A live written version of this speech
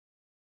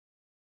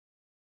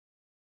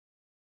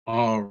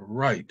All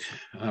right.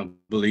 I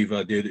believe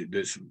I did it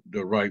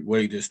the right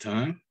way this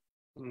time.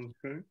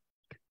 Okay.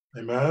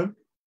 Amen.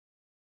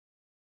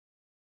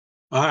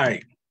 All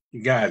right,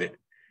 you got it.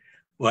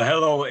 Well,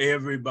 hello,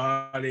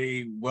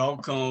 everybody.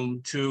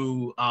 Welcome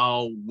to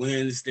our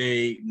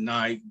Wednesday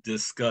night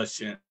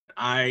discussion.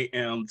 I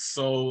am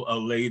so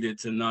elated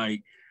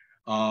tonight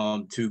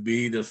to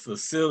be the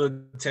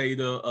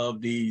facilitator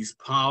of these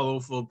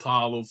powerful,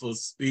 powerful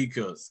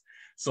speakers.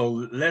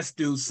 So let's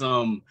do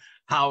some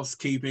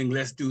housekeeping.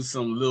 Let's do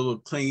some little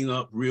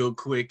cleanup real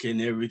quick and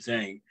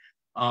everything.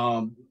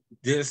 Um,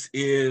 this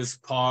is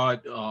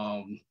part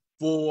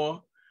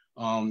 4.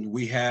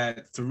 We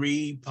had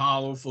 3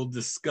 powerful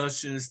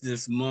discussions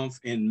this month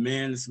in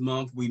Men's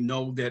Month. We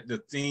know that the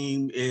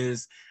theme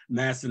is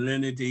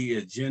masculinity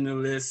is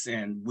genderless,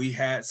 and we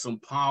had some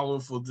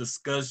powerful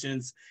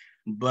discussions,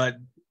 but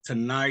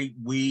tonight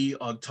we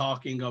are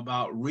talking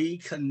about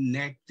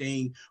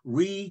reconnecting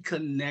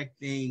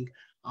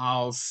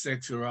our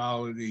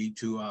sexuality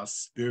to our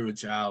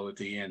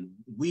spirituality. And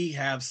we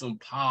have some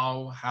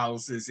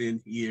powerhouses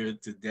in here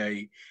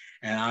today,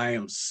 and I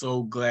am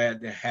so glad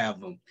to have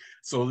them.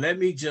 So let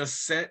me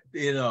just set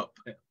the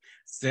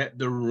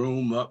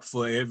room up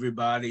for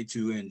everybody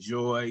to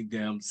enjoy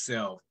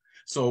themselves.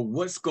 So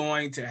what's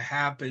going to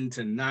happen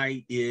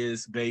tonight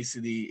is this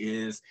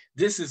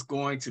is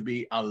going to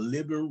be a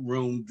living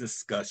room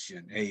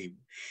discussion. Hey,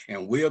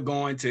 and we're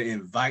going to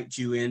invite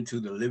you into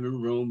the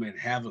living room and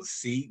have a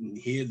seat and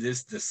hear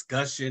this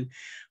discussion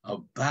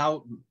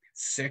about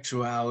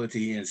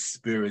sexuality and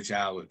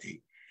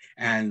spirituality.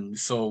 And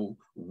so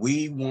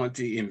we want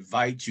to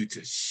invite you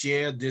to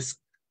share this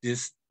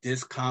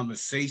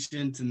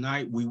conversation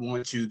tonight. We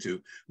want you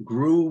to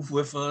groove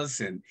with us,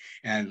 and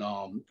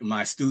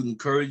my student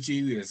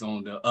Kurji is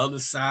on the other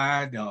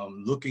side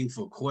looking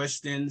for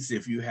questions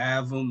if you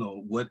have them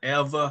or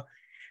whatever.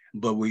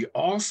 But we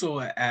also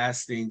are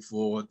asking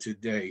for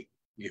today,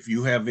 if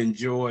you have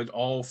enjoyed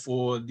all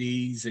 4 of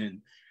these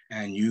and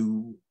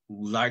you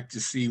would like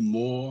to see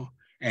more,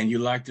 and you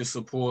like to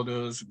support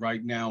us,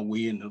 right now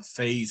we in the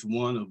phase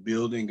 1 of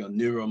building a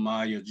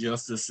Nehemiah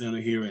Justice Center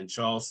here in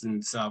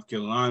Charleston, South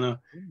Carolina,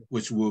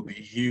 which will be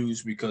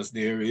huge because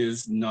there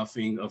is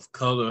nothing of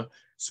color,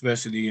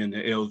 especially in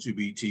the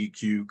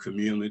LGBTQ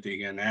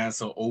community. And as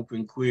an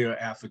open queer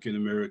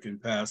African-American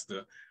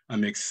pastor,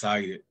 I'm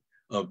excited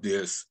of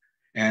this.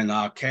 And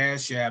our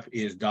Cash App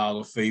is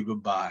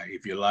 $favor-by.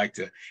 If you like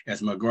to,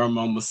 as my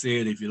grandmama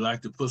said, if you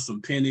like to put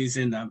some pennies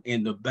in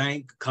the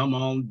bank, come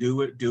on,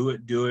 do it.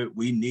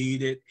 We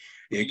need it.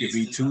 It could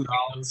be $2,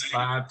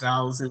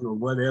 $5,000, or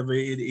whatever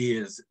it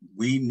is.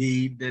 We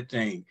need the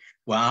thing.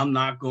 Well, I'm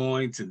not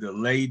going to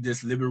delay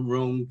this living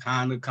room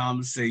kind of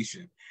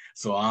conversation.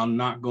 So I'm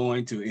not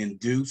going to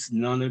induce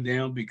none of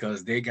them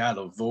because they got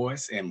a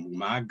voice. And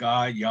my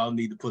God, y'all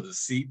need to put a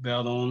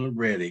seatbelt on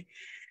already.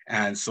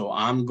 And so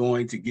I'm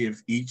going to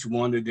give each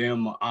one of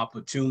them an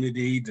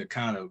opportunity to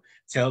kind of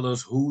tell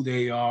us who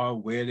they are,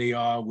 where they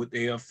are, what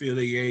they are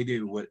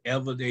affiliated,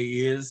 whatever they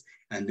is.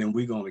 And then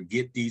we're going to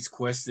get these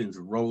questions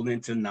rolling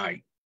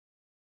tonight.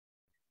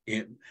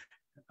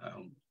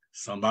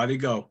 Somebody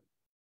go.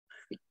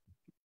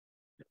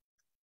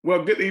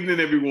 Well, good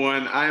evening,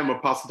 everyone. I am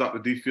Apostle Dr.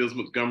 D. Fields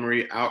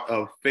Montgomery out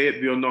of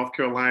Fayetteville, North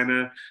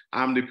Carolina.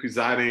 I'm the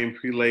presiding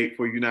prelate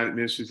for United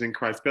Ministries in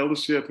Christ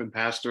Fellowship and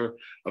pastor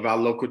of our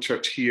local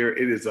church here.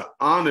 It is an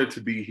honor to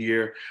be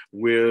here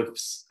with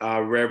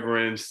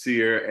Reverend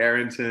Seer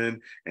Arrington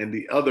and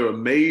the other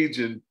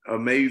amazing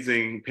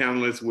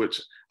panelists, which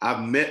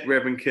I've met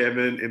Reverend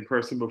Kevin in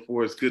person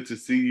before. It's good to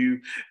see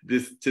you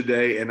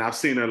today. And I've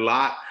seen a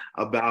lot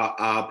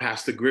about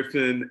Pastor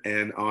Griffin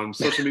and on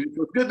social media.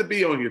 So it's good to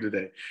be on here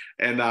today.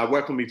 And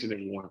welcome each and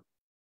every one.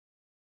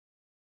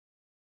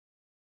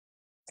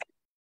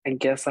 I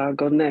guess I'll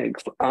go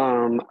next.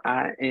 I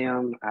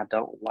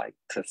don't like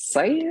to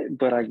say it,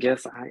 but I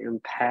guess I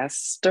am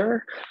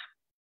Pastor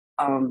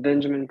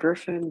Benjamin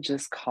Griffin.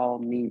 Just call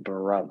me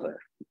brother.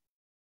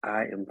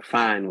 I am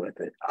fine with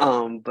it.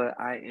 But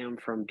I am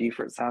from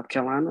Beaufort, South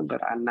Carolina,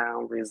 but I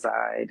now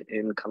reside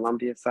in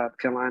Columbia, South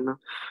Carolina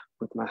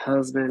with my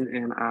husband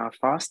and our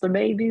foster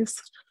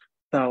babies.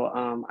 So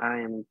I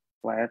am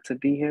glad to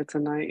be here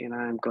tonight, and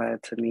I'm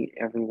glad to meet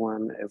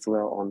everyone as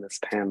well on this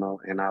panel,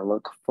 and I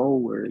look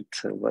forward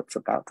to what's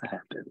about to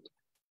happen.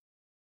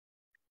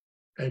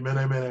 Amen,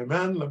 amen,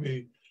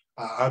 amen.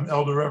 I'm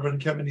Elder Reverend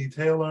Kevin E.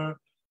 Taylor,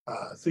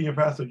 Senior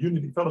Pastor of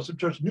Unity Fellowship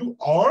Church, New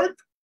Ark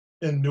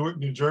in Newark,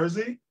 New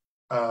Jersey.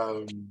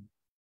 I'm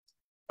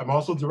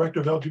also Director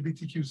of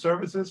LGBTQ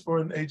Services for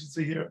an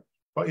agency here,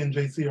 for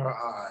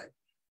NJCRI,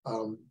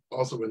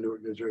 also in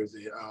Newark, New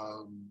Jersey.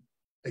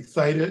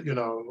 Excited,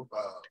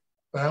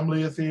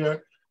 family is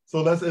here.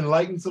 So let's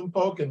enlighten some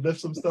folk and lift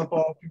some stuff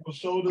off people's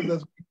shoulders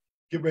as we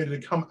get ready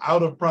to come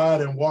out of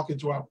pride and walk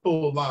into our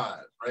full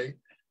lives, right?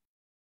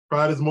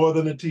 Pride is more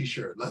than a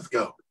t-shirt. Let's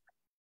go.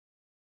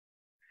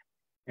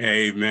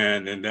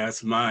 Amen. And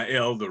that's my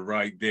elder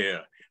right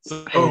there.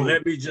 So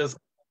let me just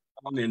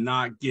and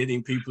not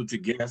getting people to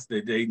guess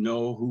that they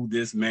know who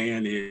this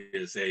man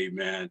is.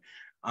 Amen.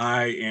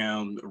 I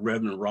am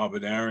Reverend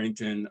Robert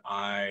Arrington.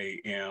 I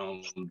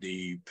am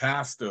the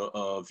pastor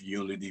of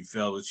Unity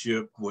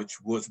Fellowship, which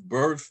was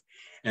birthed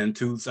in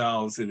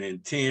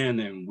 2010,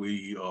 and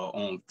we are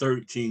on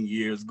 13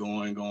 years,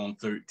 going on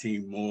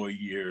 13 more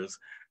years.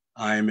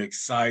 I am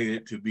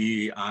excited to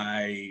be,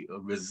 I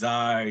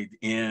reside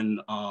in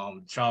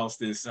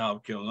Charleston,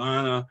 South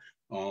Carolina,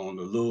 on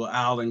a little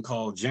island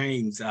called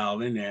James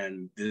Island,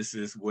 and this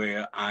is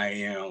where I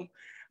am.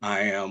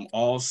 I am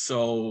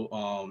also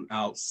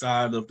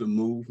outside of the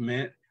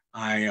movement.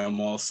 I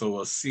am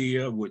also a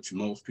seer, which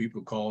most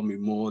people call me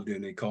more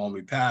than they call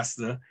me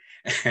pastor.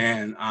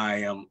 And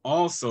I am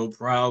also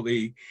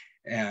proudly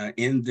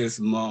in this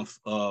month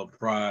of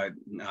Pride.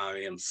 I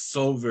am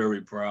so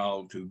very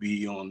proud to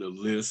be on the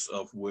list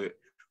of what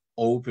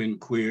open,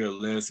 queer,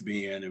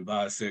 lesbian, and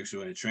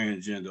bisexual and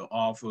transgender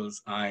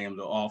authors. I am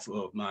the author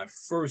of my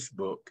first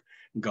book,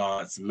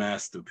 God's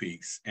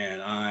Masterpiece,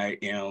 and I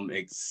am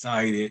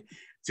excited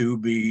to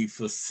be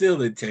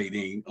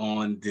facilitating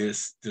on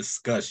this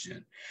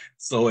discussion.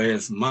 So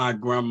as my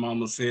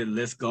grandmama said,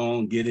 let's go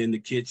and get in the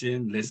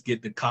kitchen. Let's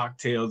get the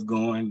cocktails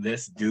going.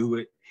 Let's do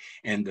it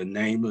in the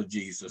name of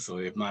Jesus. So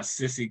if my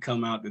sissy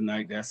come out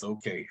tonight, that's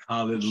okay.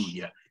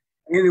 Hallelujah.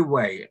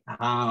 Anyway,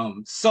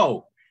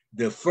 so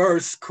the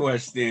first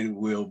question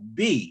will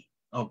be,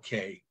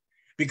 okay,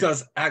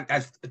 because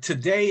I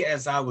today,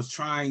 as I was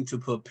trying to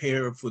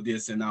prepare for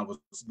this and I was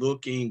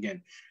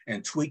looking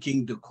and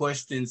tweaking the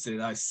questions that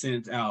I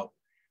sent out,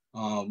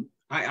 we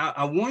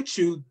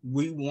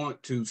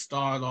want to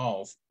start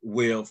off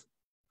with,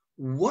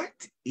 what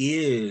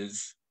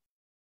is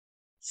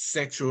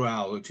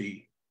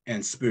sexuality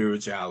and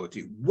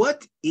spirituality?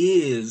 What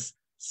is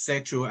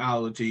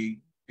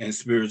sexuality and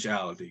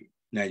spirituality?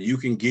 Now, you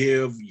can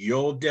give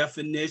your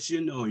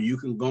definition, or you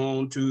can go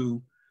on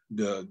to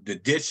the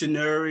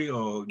dictionary,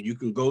 or you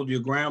can go to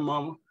your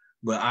grandmama,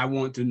 but I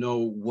want to know,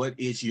 what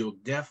is your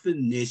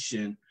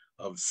definition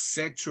of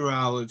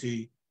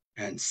sexuality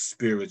and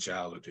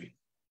spirituality?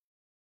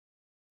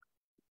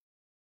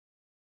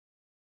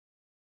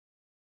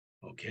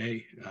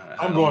 Okay.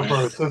 I'm going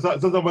first. Since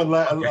I'm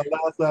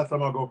last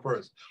time, I'll go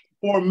first.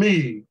 For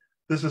me,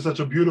 this is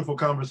such a beautiful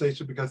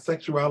conversation because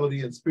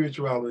sexuality and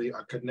spirituality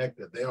are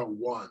connected. They are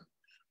one.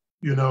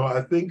 You know,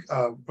 I think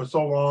for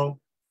so long,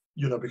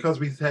 you know, because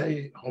we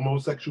say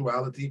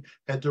homosexuality,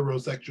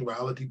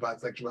 heterosexuality,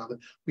 bisexuality,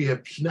 we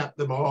have snapped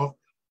them off,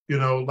 you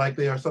know, like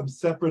they are some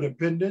separate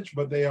appendage,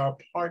 but they are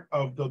part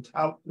of the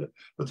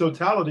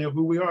totality of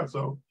who we are.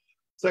 So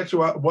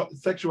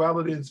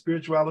sexuality and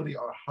spirituality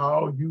are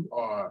how you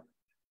are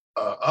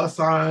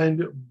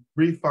assigned,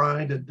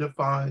 refined, and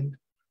defined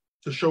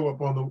to show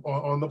up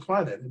on the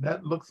planet. And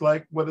that looks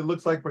like what it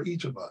looks like for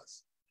each of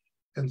us.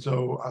 And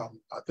so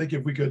I think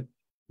if we could,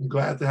 I'm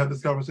glad to have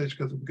this conversation,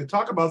 because if we could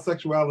talk about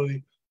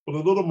sexuality with a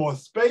little more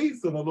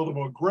space and a little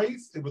more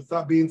grace, it would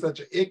stop being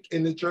such an ick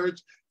in the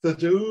church,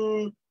 such a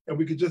ooh, and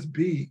we could just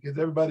be, because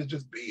everybody's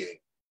just being.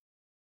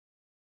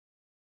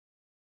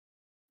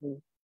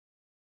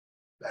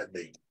 That's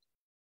me.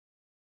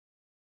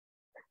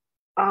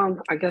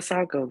 I guess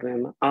I'll go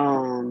then.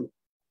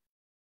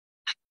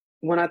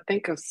 When I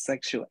think of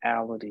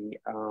sexuality,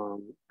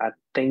 I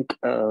think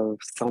of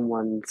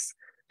someone's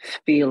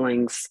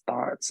feelings,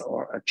 thoughts,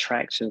 or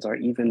attractions, or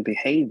even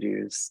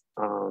behaviors,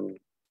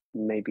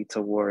 maybe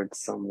towards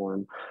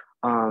someone.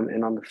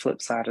 And on the flip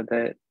side of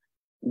that,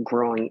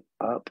 growing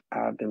up,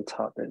 I've been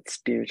taught that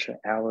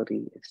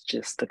spirituality is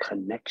just a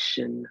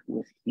connection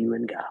with you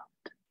and God.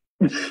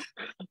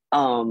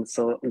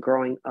 So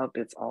growing up,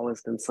 it's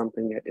always been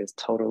something that is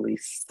totally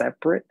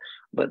separate,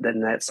 but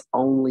then that's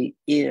only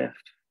if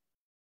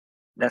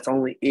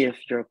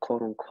you're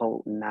quote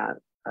unquote not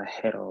a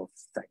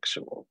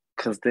heterosexual.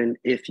 Because then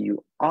if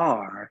you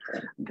are,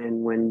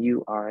 then when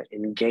you are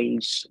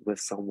engaged with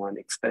someone,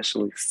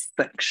 especially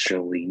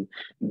sexually,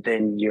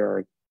 then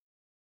you're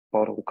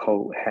quote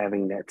unquote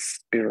having that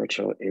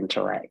spiritual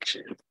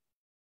interaction.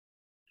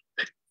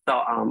 So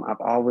I've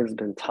always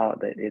been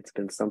taught that it's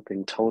been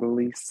something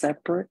totally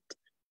separate.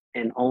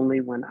 And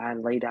only when I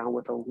lay down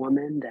with a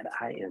woman that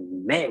I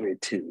am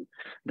married to,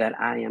 that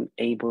I am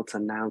able to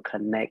now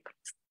connect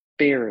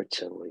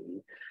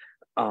spiritually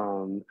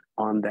on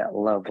that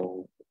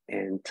level,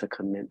 and to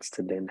commence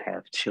to then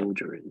have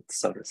children,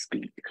 so to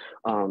speak.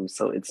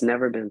 So it's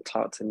never been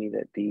taught to me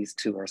that these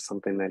two are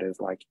something that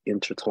is like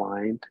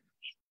intertwined.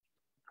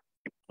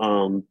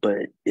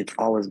 But it's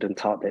always been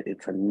taught that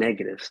it's a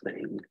negative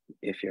thing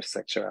if your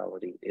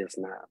sexuality is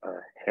not a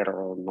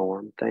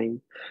heteronorm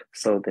thing.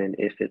 So then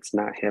if it's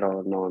not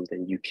heteronorm,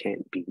 then you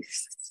can't be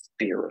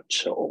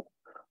spiritual.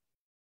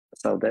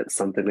 So that's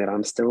something that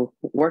I'm still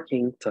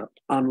working to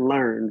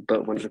unlearn.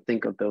 But when I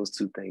think of those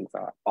two things,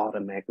 I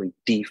automatically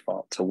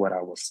default to what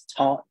I was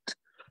taught,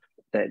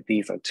 that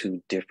these are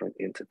two different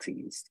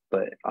entities.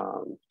 But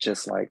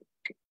just like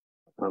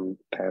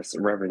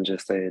Pastor Reverend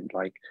just said,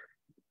 like,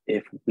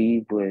 if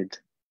we would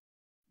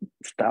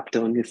stop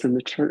doing this in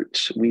the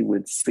church, we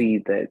would see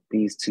that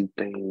these two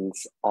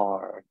things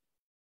are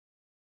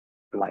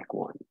like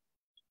one.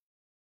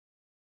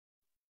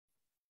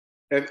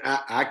 And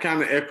I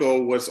kind of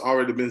echo what's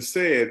already been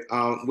said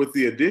with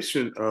the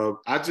addition of,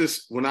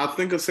 when I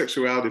think of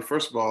sexuality,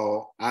 first of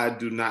all, I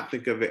do not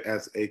think of it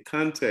as a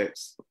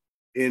context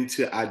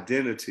into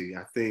identity.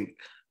 I think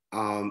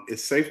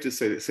it's safe to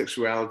say that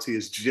sexuality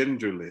is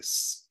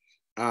genderless.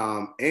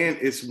 And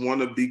it's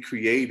one of the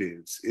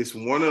creatives. It's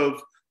one of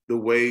the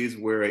ways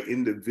where an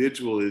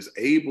individual is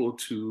able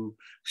to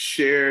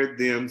share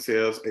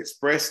themselves,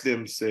 express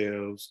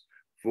themselves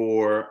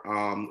for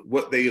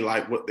what they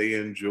like, what they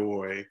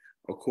enjoy,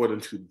 according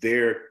to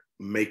their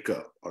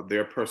makeup or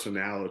their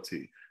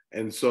personality.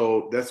 And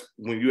so that's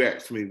when you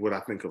ask me what I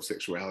think of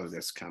sexuality,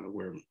 that's kind of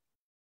where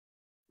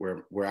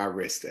I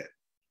rest at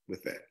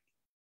with that.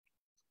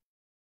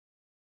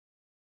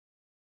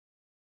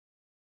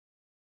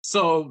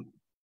 So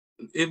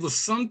it was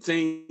some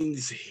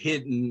things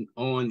hidden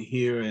on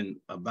here and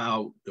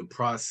about the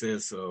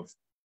process of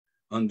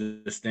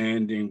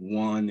understanding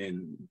one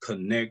and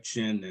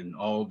connection and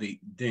all the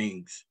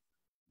things.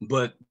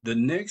 But the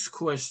next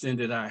question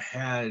that I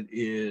had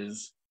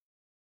is,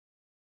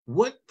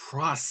 what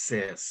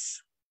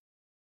process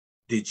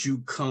did you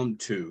come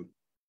to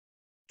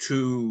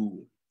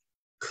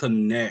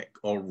connect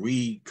or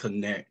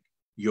reconnect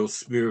your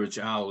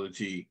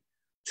spirituality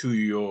to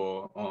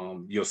your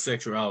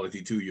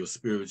sexuality to your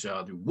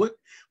spirituality?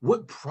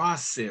 What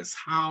process?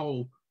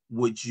 How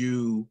would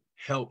you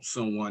help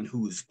someone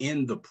who's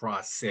in the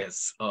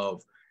process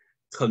of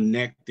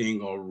connecting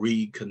or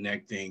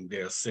reconnecting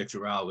their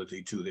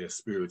sexuality to their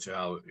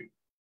spirituality?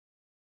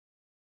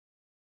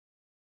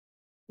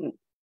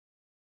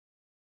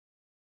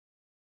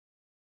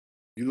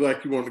 You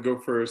want to go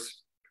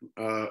first,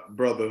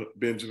 Brother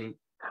Benjamin?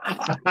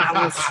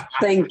 I was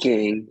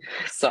thinking,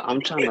 so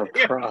I'm trying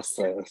to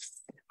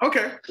process.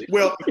 Okay,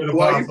 well,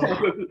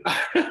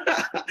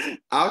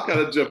 I'll kind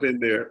of jump in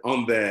there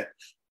on that.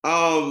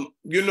 I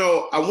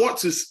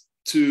want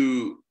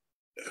to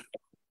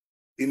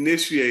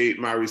initiate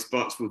my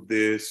response with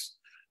this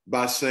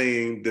by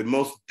saying the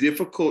most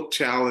difficult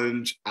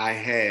challenge I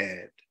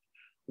had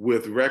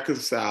with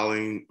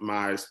reconciling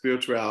my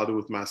spirituality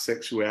with my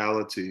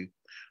sexuality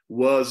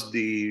was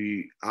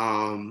the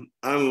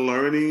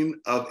unlearning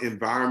of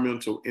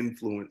environmental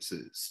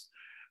influences.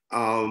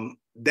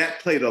 That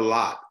played a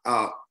lot.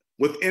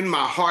 Within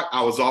my heart,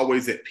 I was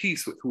always at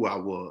peace with who I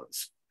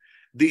was.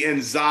 The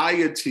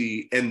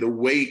anxiety and the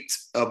weight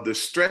of the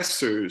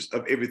stressors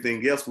of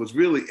everything else was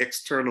really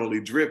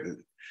externally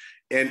driven.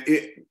 And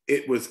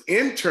it was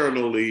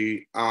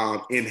internally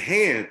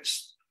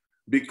enhanced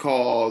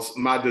because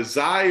my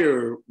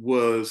desire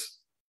was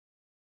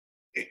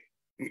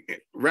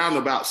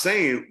roundabout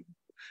saying,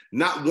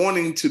 not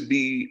wanting to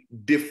be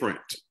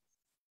different.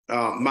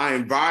 My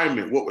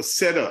environment, what was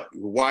set up,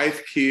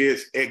 wife,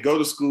 kids, go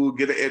to school,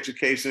 get an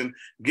education,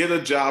 get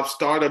a job,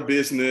 start a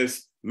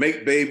business,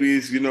 make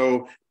babies,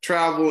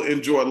 travel,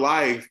 enjoy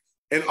life.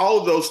 And all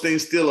of those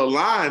things still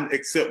aligned,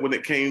 except when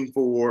it came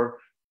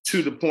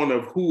to the point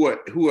of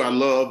who I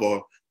love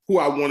or who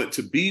I wanted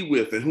to be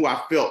with and who I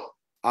felt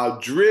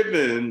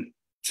driven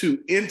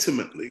to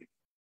intimately.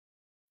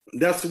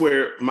 That's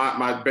where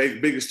my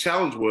biggest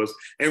challenge was.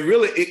 And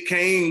really it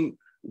came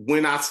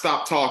when I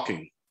stopped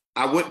talking.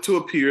 I went to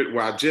a period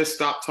where I just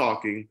stopped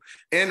talking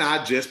and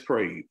I just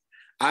prayed.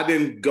 I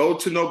didn't go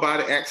to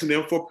nobody asking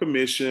them for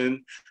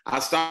permission. I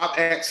stopped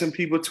asking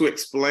people to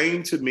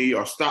explain to me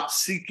or stopped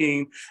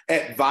seeking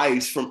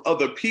advice from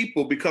other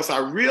people because I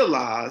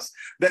realized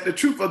that the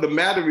truth of the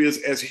matter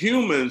is, as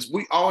humans,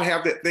 we all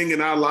have that thing in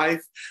our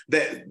life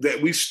that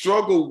we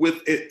struggle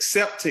with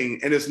accepting.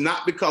 And it's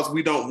not because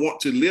we don't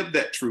want to live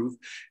that truth.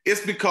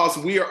 It's because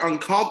we are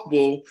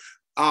uncomfortable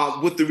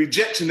with the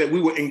rejection that we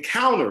will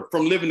encounter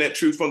from living that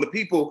truth from the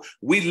people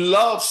we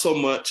love so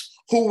much,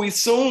 who we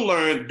soon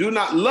learn do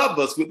not love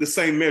us with the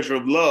same measure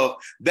of love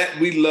that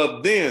we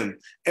love them.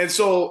 And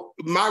so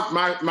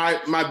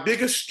my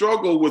biggest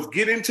struggle was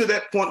getting to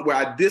that point where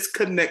I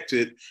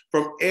disconnected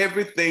from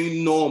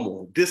everything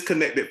normal,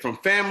 disconnected from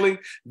family,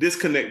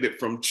 disconnected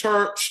from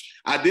church.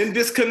 I didn't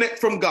disconnect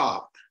from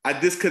God. I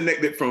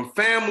disconnected from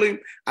family.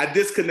 I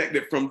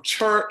disconnected from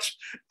church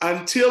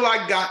until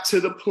I got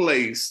to the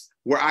place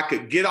where I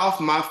could get off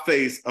my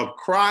face of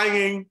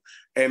crying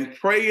and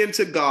praying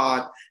to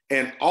God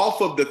and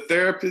off of the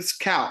therapist's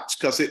couch,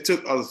 because it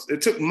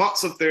took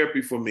months of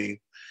therapy for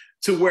me,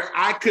 to where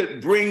I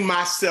could bring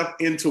myself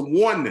into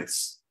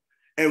oneness.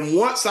 And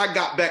once I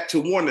got back to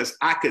oneness,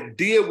 I could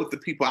deal with the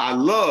people I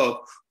love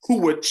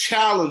who were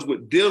challenged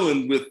with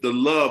dealing with the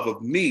love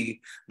of me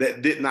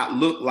that did not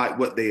look like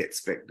what they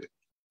expected.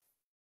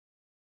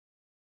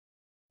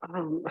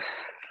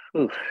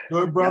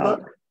 Good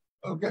brother.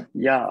 Okay.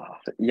 Y'all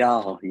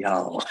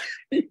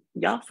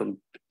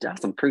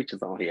some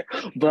preachers on here.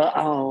 But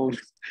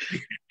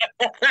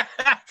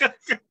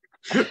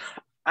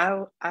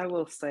I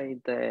will say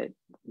that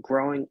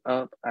growing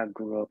up, I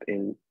grew up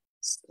in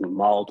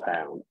small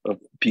town of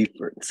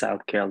Beaufort,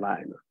 South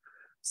Carolina.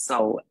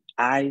 So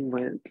I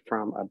went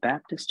from a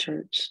Baptist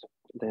church,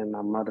 then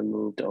my mother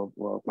moved over,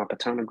 well, my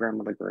paternal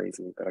grandmother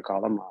raised me, but I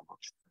call her mama.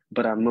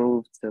 but I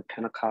moved to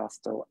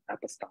Pentecostal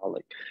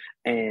Apostolic,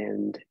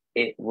 and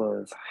it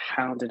was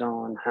hounded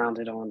on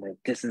that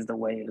this is the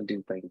way to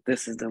do things.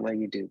 This is the way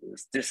you do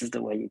this. This is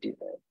the way you do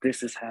that.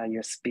 This is how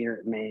your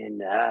spirit man,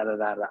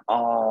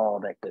 all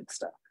that good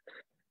stuff.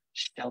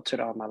 Sheltered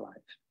all my life.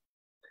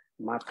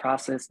 My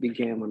process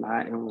began when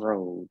I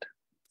enrolled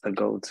to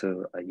go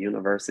to a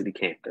university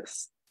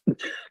campus.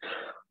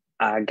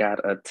 I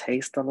got a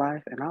taste of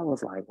life, and I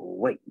was like,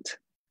 wait,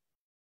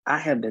 I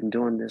have been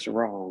doing this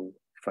wrong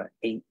for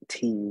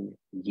 18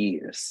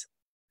 years.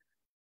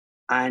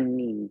 I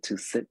need to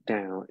sit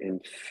down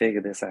and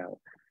figure this out.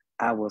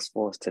 I was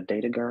forced to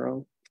date a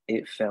girl.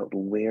 It felt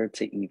weird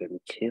to even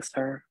kiss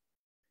her.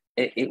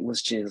 It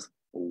was just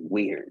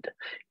weird.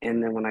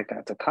 And then when I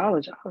got to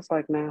college, I was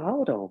like, now,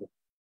 hold on.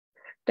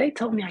 They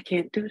told me I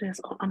can't do this.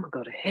 Oh, I'm going to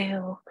go to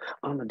hell.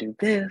 I'm going to do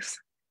this.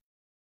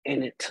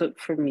 And it took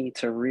for me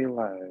to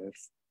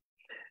realize,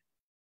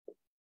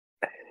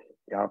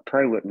 y'all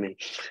pray with me,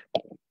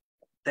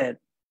 that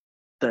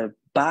the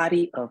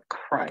body of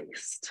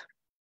Christ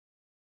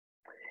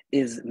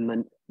is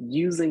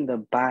using the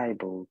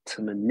Bible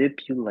to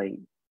manipulate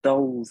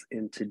those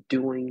into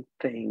doing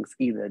things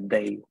either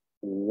they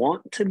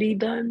want to be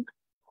done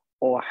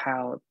or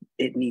how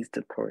it needs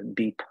to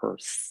be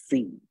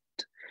perceived.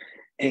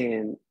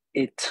 And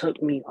it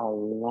took me a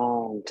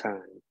long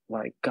time.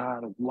 Like,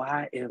 God,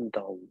 why in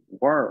the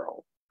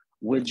world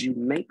would you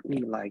make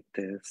me like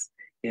this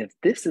if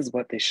this is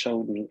what they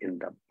showed me in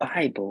the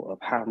Bible of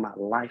how my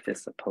life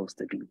is supposed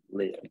to be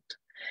lived?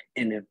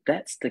 And if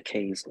that's the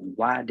case,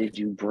 why did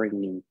you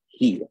bring me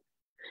here?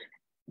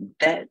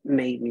 That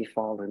made me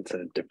fall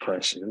into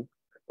depression.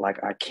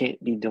 Like, I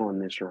can't be doing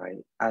this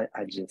right. I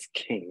just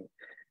can't.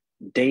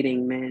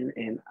 Dating men,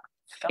 and I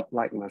felt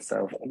like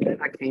myself. And then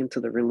I came to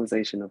the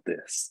realization of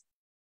this.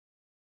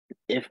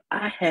 If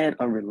I had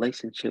a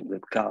relationship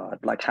with God,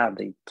 like how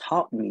they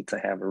taught me to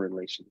have a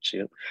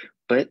relationship,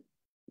 but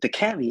the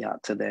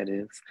caveat to that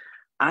is,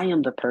 I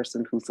am the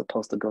person who's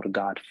supposed to go to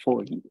God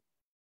for you,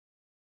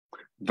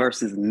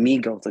 versus me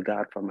go to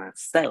God for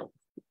myself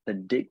to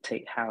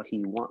dictate how he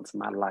wants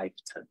my life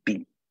to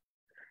be.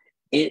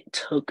 It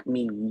took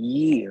me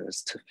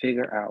years to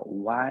figure out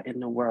why in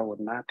the world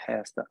would my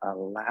pastor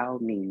allow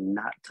me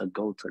not to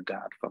go to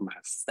God for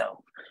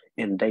myself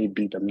and they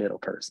be the middle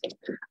person.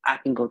 I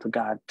can go to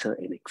God to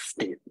an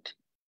extent.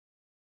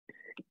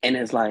 And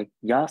it's like,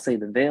 y'all say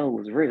the veil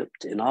was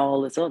ripped and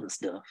all this other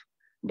stuff,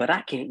 but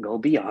I can't go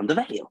beyond the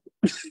veil.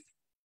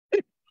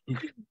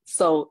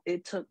 So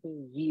it took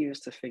me years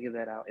to figure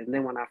that out. And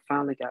then when I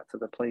finally got to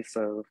the place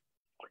of,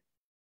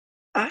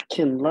 I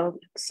can love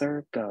and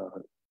serve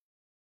God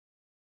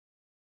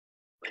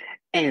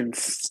and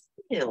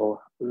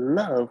still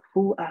love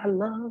who I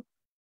love,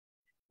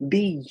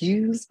 be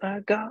used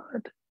by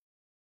God,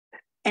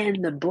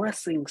 and the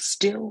blessings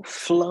still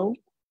flow.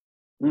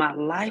 My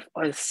life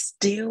is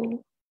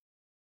still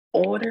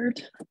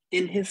ordered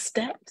in his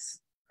steps.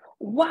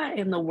 Why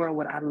in the world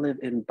would I live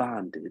in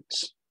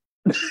bondage?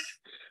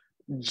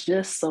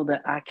 Just so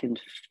that I can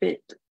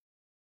fit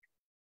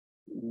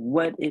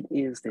what it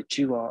is that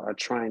you all are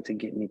trying to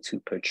get me to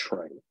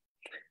portray.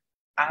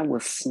 I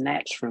was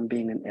snatched from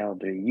being an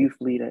elder, youth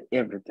leader,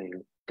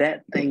 everything.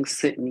 That thing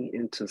sent me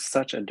into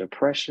such a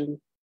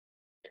depression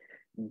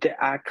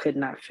that I could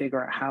not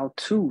figure out how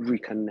to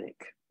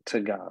reconnect to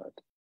God.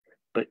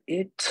 But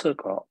it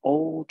took an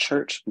old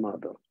church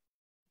mother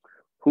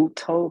who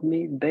told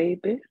me,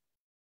 baby,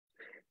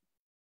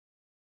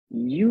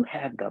 you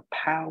have the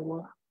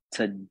power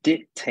to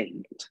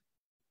dictate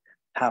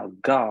how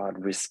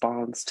God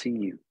responds to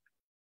you.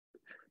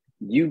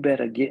 You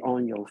better get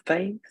on your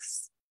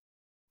face.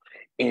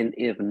 And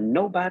if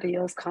nobody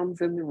else comes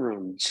in the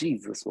room,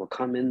 Jesus will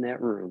come in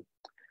that room.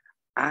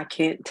 I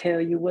can't tell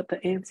you what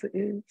the answer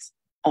is.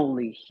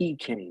 Only he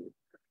can.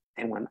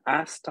 And when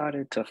I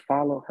started to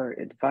follow her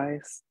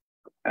advice,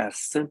 I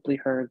simply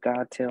heard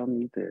God tell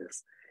me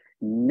this.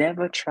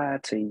 Never try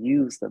to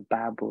use the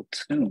Bible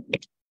to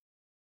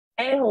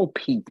tell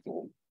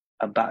people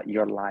about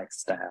your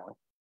lifestyle.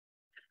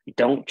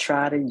 Don't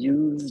try to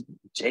use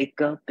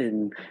Jacob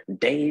and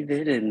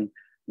David and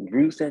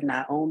Ruth and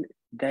Naomi.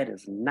 That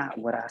is not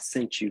what I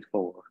sent you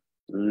for.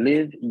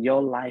 Live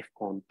your life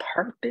on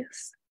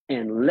purpose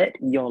and let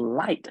your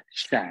light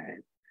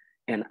shine,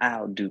 and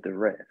I'll do the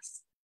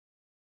rest.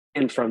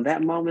 And from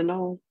that moment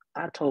on,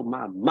 I told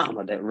my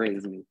mama that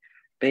raised me,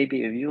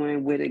 baby, if you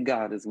ain't with it,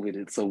 God is with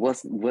it. So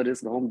what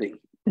it's gonna be?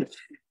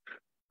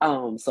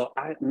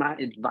 My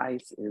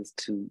advice is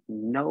to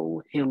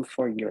know him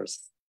for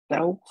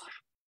yourself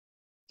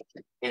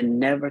and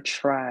never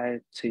try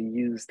to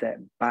use that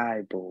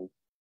Bible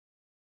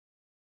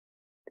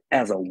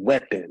as a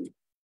weapon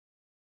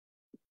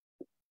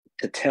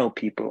to tell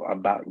people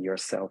about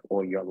yourself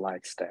or your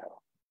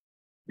lifestyle,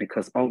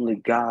 because only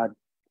God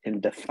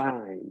can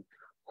define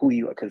who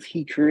you are, because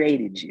he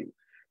created you.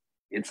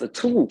 It's a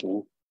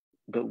tool,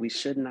 but we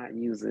should not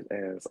use it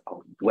as a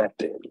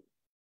weapon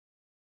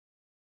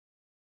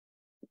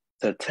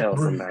to tell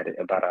somebody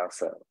about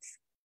ourselves.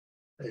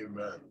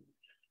 Amen.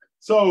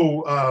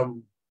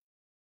 So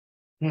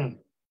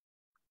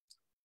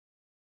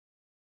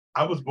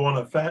I was born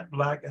a fat,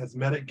 Black,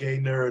 asthmatic, gay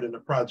nerd in the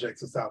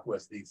projects of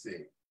Southwest DC.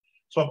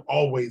 So I've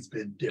always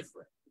been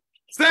different.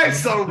 Say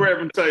so,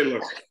 Reverend Taylor.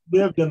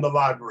 Lived in the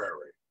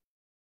library.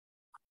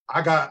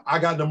 I got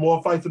into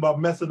more fights about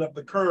messing up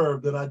the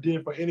curve than I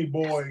did for any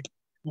boy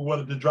who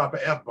wanted to drop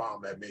an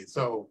F-bomb at me.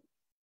 So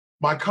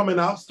my coming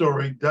out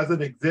story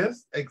doesn't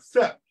exist,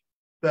 except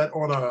that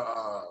on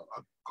a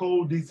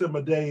cold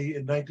December day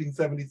in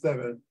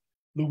 1977,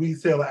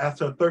 Louise Taylor asked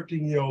her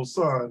 13-year-old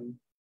son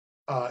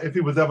if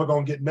he was ever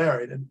going to get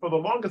married. And for the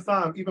longest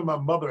time, even my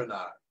mother and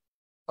I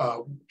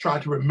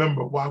tried to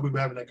remember why we were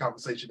having that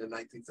conversation in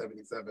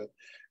 1977.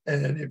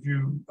 And if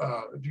you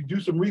do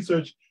some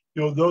research,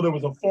 you'll know there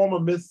was a former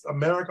Miss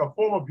America, a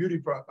former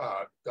beauty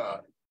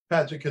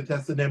pageant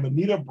contestant named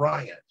Anita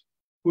Bryant,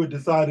 who had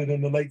decided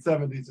in the late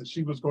 70s that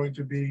she was going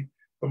to be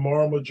the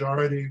moral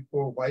majority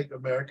for white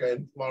America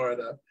in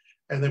Florida.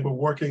 And they were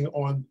working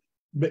on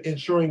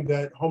ensuring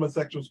that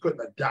homosexuals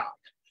couldn't adopt.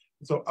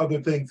 So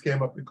other things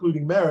came up,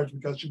 including marriage,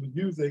 because she was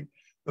using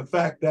the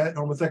fact that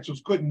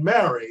homosexuals couldn't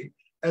marry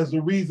as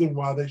the reason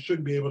why they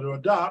shouldn't be able to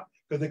adopt,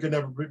 because they could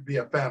never be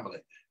a family.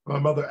 My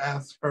mother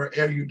asked her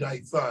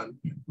erudite son,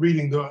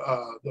 reading the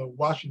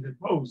Washington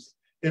Post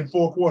in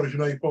 4 quarters. You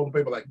know, you fold the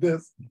paper like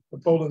this,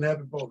 and fold it in half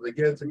and fold it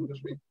again, so you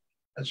just read.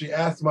 And she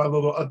asked my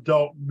little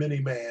adult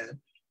mini man,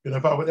 you know,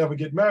 if I would ever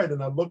get married.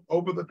 And I looked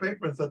over the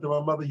paper and said to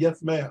my mother,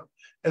 yes, ma'am,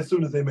 as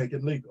soon as they make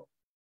it legal.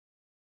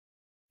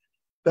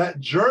 That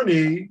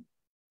journey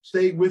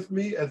stayed with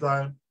me as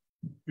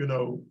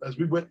as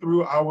we went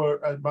through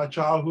my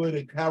childhood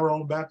at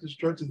Carroll Baptist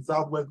Church in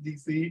Southwest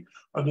DC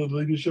under the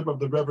leadership of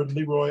the Reverend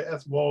Leroy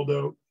S.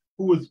 Waldo,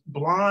 who was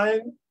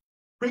blind,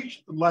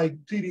 preached like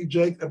T.D.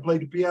 Jakes, and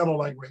played the piano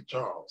like Ray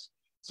Charles.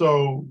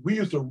 So we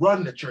used to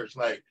run the church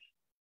like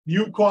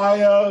youth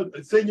choir,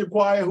 senior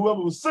choir,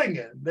 whoever was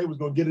singing, they was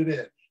gonna get it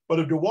in. But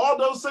if the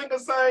Waldo singer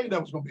sang,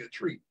 that was gonna be a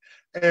treat.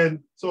 And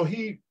so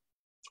he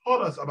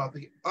taught us about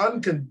the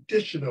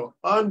unconditional,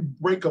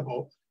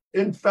 unbreakable,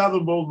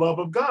 unfathomable love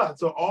of God.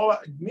 So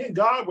me and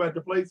God were at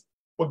the place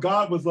where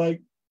God was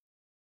like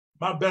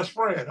my best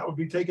friend. I would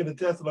be taking a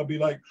test and I'd be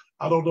like,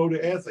 I don't know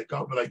the answer.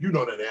 God would be like, you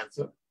know that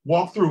answer.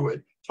 Walk through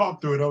it,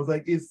 talk through it. I was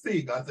like, it's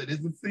C. God said,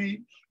 is it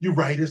C? You're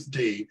right, it's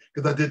D,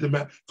 because I did the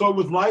math. So it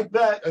was like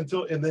that and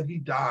then he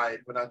died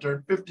when I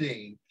turned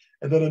 15.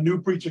 And then a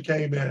new preacher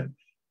came in,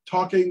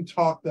 talking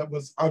talk that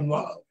was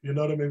unlove. You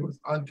know what I mean? It was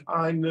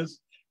unkindness.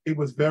 It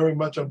was very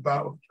much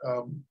about,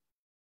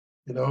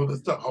 the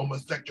stuff,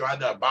 homosexuality,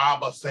 the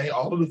Bible say,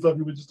 all of the stuff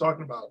you were just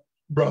talking about,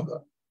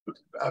 brother,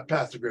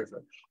 Pastor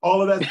Griffin,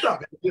 all of that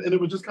stuff. And it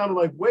was just kind of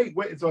like, wait.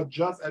 So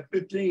just at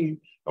 15,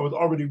 I was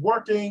already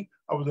working.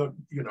 I was a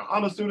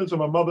honor student. So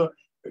my mother,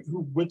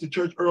 who went to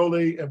church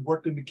early and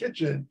worked in the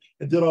kitchen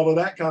and did all of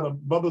that kind of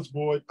mother's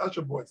boy,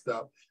 usher boy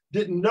stuff,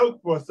 didn't know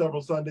for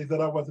several Sundays that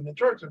I wasn't in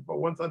church. And for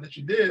one Sunday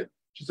she did.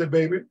 She said,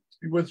 baby,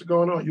 what's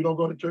going on? You don't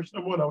go to church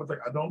no more? And I was like,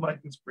 I don't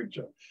like this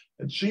preacher.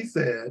 And she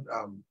said,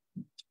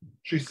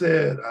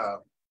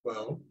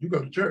 well, you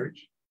go to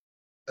church.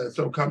 And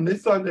so come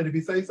this Sunday, if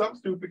he say something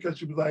stupid, because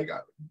she was like,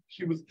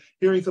 she was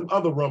hearing some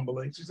other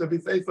rumbling. She said, if he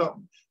say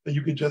something, then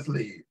you can just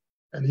leave.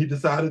 And he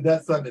decided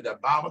that Sunday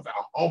that Bible said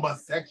a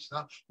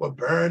homosexual will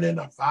burn in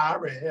the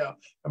fiery hell.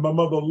 And my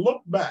mother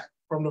looked back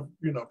from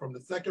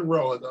the second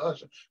row as the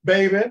usher,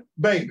 baby.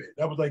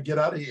 That was like, get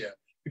out of here,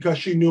 because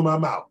she knew my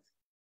mouth.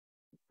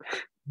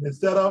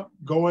 Instead of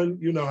going,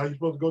 how you're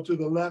supposed to go to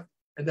the left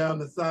and down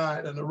the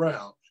side and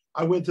around,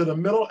 I went to the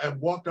middle and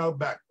walked out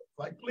backwards.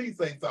 Like, please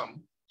say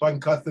something so I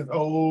can cuss this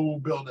whole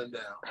building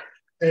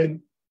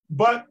down.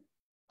 But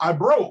I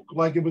broke.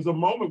 Like, it was a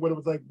moment when it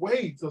was like,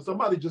 wait, so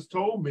somebody just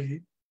told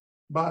me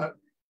my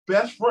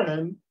best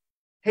friend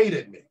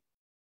hated me.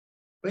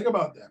 Think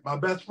about that. My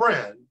best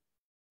friend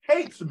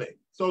hates me.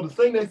 So the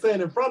thing they're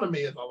saying in front of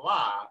me is a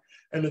lie.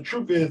 And the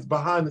truth is,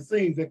 behind the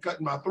scenes, they're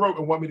cutting my throat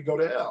and want me to go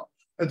to hell.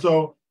 And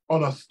so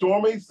on a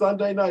stormy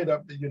Sunday night,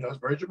 it's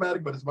very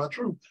dramatic, but it's my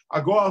truth. I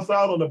go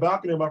outside on the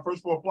balcony of my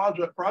first 4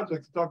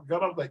 projects to talk to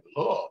God. I was like,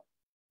 look,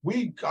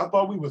 I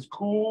thought we was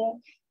cool.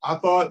 I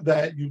thought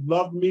that you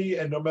loved me,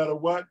 and no matter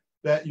what,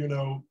 that,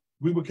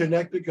 we were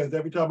connected, because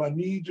every time I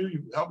need you,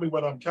 you help me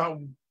when I'm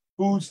counting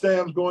food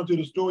stamps, going to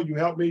the store, you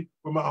help me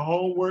with my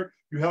homework,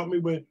 you help me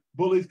when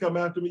bullies come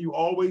after me, you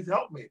always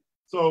help me.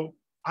 So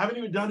I haven't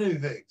even done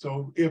anything.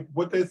 So if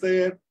what they're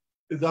saying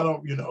is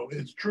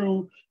it's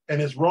true and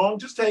it's wrong,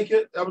 just take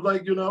it. I was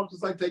like,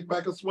 just like take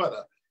back a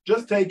sweater.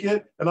 Just take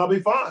it and I'll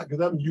be fine, because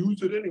I haven't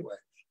used it anyway.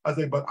 I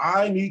say, but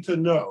I need to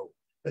know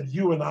that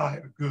you and I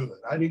are good.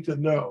 I need to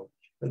know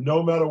that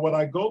no matter what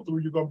I go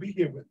through, you're going to be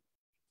here with me.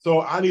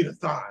 So I need a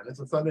sign. It's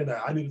a Sunday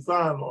night. I need a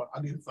sign, Lord.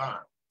 I need a sign.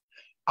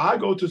 I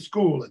go to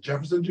school at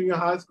Jefferson Junior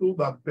High School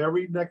the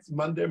very next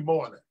Monday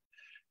morning.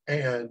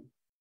 And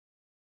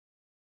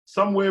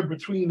somewhere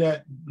between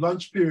that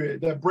lunch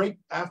period, that break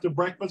after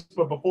breakfast,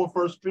 but before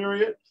first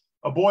period,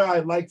 a boy I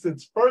liked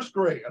since fourth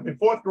grade,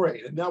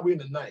 and now we're in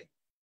the ninth.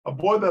 A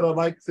boy that I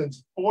liked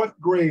since fourth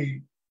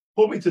grade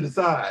pulled me to the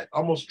side,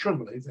 almost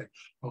trembling. He said,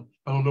 oh,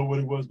 I don't know what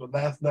it was, but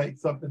last night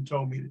something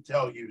told me to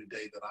tell you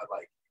today that I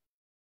like you.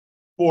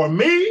 For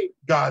me,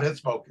 God has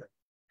spoken.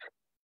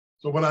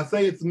 So when I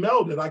say it's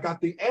melded, I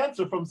got the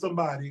answer from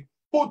somebody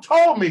who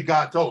told me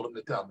God told him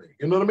to tell me.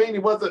 You know what I mean?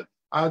 It wasn't,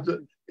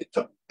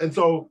 and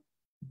so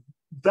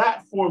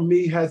that for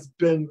me has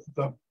been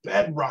the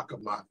bedrock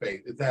of my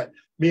faith, is that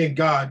me and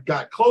God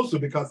got closer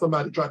because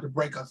somebody tried to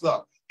break us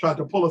up, tried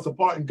to pull us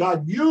apart, and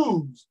God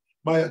used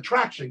my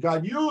attraction.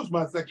 God used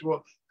my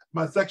sexual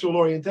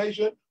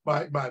orientation,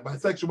 my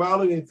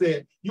sexuality, and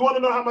said, you want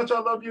to know how much I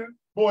love you?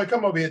 Boy,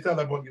 come over here, tell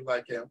everyone you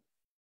like him.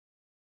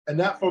 And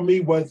that for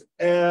me was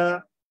everything.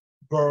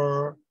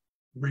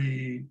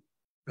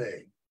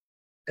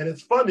 And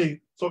it's funny,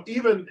 so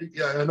even,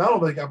 and I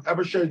don't think I've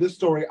ever shared this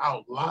story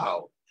out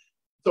loud.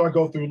 So I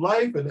go through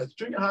life, and that's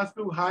junior high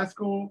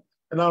school,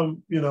 and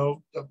I'm,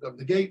 I'm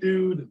the gay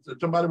dude.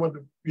 Somebody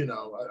wanted to,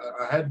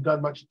 I hadn't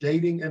done much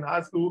dating in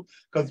high school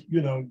because,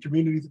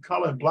 communities of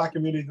color and Black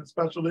communities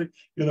especially,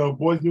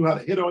 boys knew how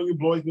to hit on you,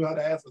 boys knew how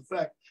to ask for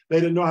sex. They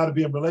didn't know how to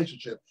be in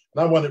relationship,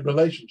 and I wanted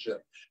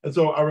relationship. And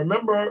so I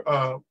remember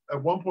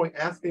at one point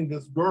asking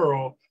this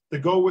girl to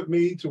go with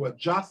me to a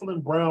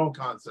Jocelyn Brown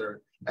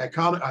concert at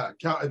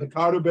the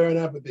Carter Barron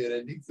Amphitheater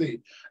in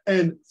DC.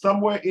 And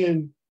somewhere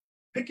in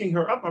picking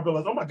her up, I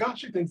realized, oh my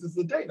gosh, she thinks it's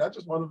a date. I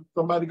just wanted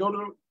somebody to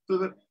go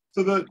to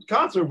the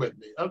concert with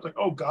me. I was like,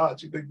 oh God,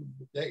 she thinks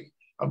it's a date.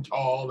 I'm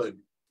tall and,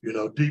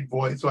 deep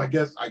voice. So I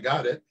guess I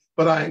got it,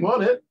 but I ain't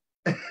on it.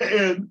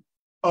 And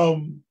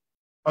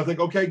I was like,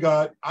 okay,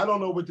 God, I don't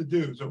know what to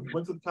do. So we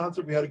went to the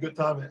concert, we had a good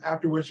time, and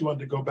afterwards she wanted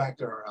to go back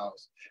to her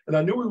house. And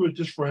I knew we were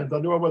just friends. I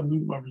knew I wasn't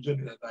losing my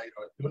virginity that night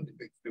or doing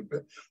anything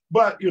stupid.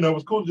 But, it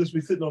was cool to just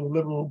be sitting on the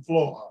living room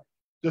floor,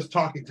 just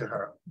talking to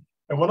her.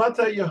 And when I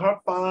tell you her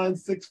fine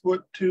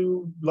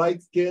 6'2",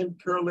 light-skinned,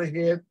 curly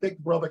hair, thick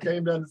brother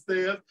came down the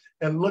stairs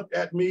and looked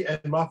at me,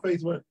 and my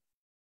face went,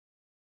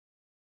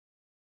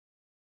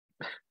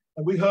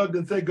 and we hugged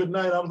and said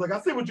goodnight. I was like,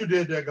 I see what you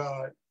did there,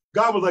 God.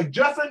 God was like,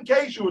 just in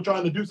case you were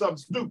trying to do something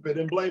stupid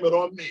and blame it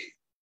on me,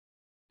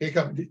 here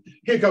comes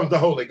the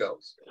Holy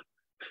Ghost.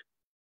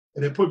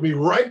 And it put me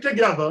right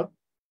together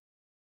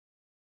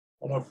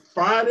on a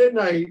Friday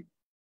night.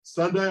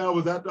 Sunday, I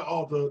was at the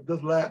altar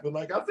just laughing,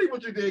 like, I see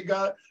what you did,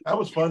 God. That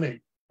was funny.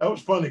 That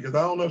was funny because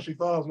I don't know if she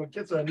thought I was going to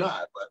kiss her or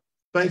not, but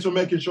thanks for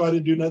making sure I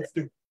didn't do nothing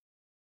stupid.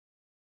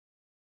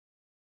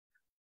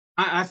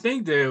 I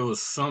think there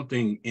was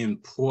something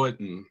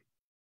important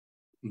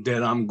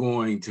that I'm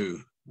going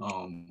to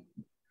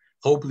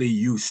hopefully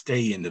you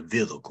stay in the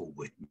vehicle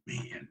with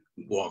me and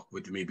walk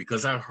with me,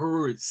 because I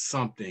heard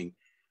something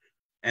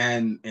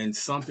and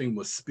something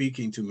was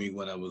speaking to me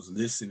when I was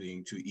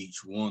listening to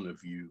each one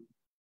of you.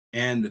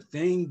 And the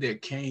thing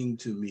that came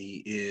to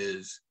me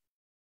is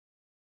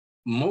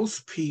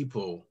most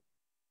people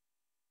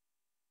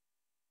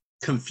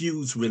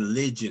confuse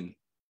religion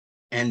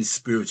and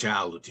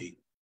spirituality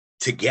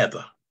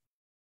together.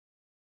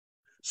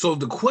 So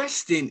the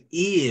question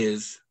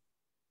is,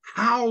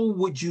 how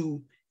would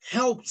you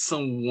help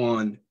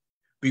someone?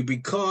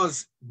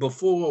 Because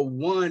before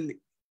one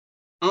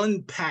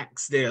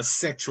unpacks their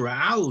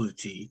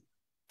sexuality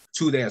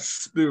to their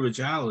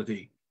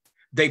spirituality,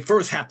 they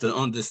first have to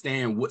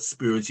understand what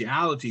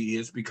spirituality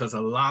is, because a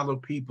lot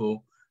of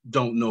people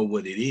don't know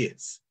what it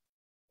is.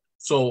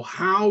 So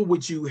how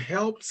would you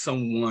help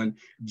someone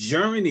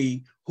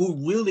journey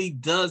who really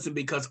doesn't,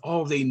 because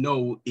all they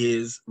know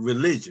is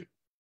religion?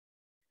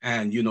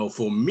 And,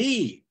 for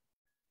me,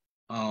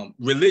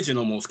 religion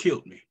almost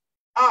killed me.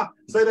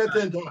 Say that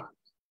 10 times.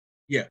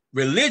 Yeah,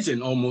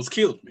 religion almost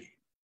killed me.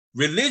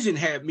 Religion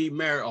had me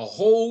marry a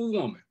whole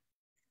woman.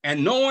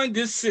 And knowing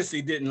this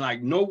sissy didn't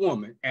like no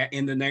woman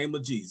in the name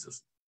of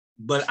Jesus.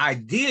 But I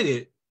did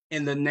it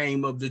in the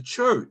name of the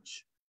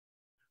church.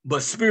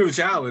 But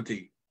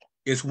spirituality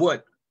is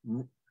what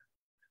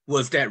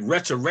was that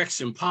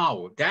resurrection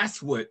power.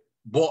 That's what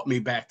brought me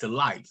back to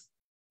life.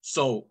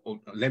 So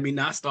let me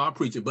not start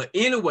preaching. But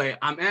anyway,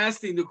 I'm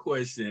asking the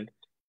question,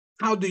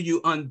 how do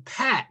you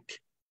unpack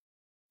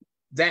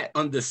that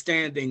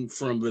understanding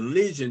from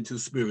religion to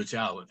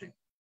spirituality?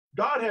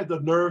 God had the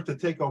nerve to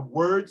take a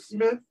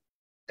wordsmith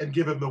and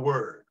give him the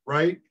word,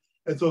 right?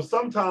 And so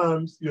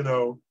sometimes,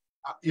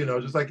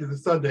 just like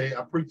this Sunday,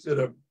 I preached at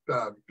a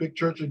big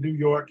church in New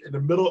York in the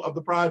middle of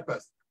the Pride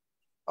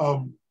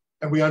Festival.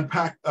 And we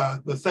unpacked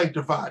the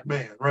sanctified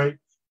man, right?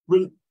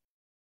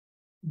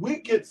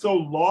 We get so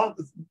lost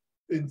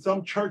in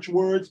some church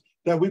words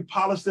that we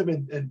polish them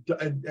in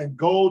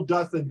gold,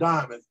 dust, and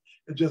diamonds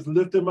and just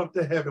lift them up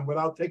to heaven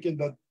without taking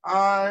the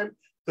time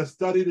to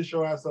study to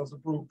show ourselves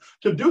approved.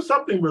 To do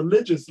something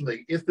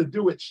religiously is to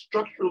do it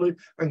structurally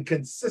and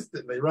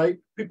consistently, right?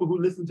 People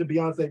who listen to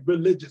Beyonce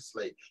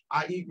religiously.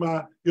 I eat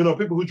my,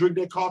 people who drink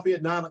their coffee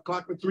at 9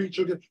 o'clock with 3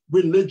 sugar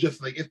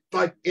religiously. It's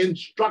like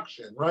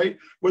instruction, right?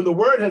 When the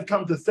word has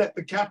come to set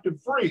the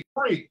captive free,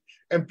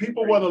 and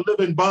people want to live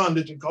in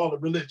bondage and call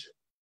it religion.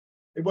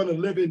 They want to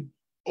live in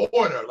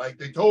order, like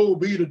they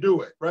told me to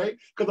do it, right?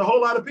 Because a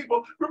whole lot of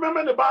people, remember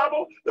in the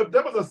Bible,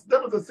 there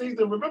was a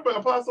season, remember,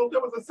 Apostle,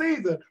 there was a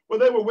season when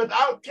they were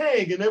without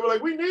king, and they were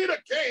like, we need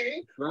a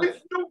king. Right. We're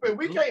stupid.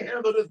 We can't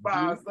handle this by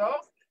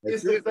ourselves.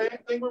 It's the same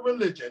thing with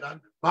religion.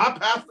 My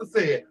pastor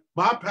said,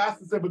 but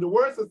the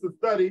word says to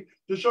study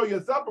to show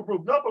yourself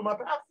approved. No, but my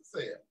pastor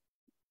said.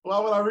 Why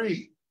would I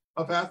read?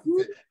 My pastor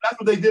said. That's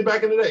what they did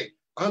back in the day.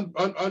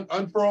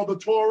 Unfurl the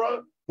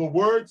Torah, the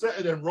word said,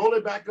 and then roll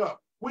it back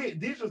up.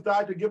 Jesus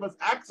died to give us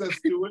access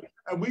to it,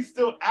 and we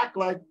still act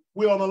like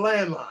we're on a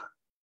landline.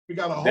 We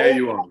got a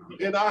whole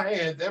in our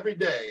hands every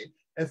day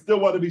and still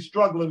want to be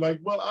struggling like,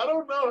 well, I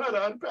don't know how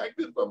to unpack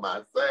this for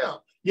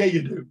myself. Yeah,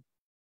 you do.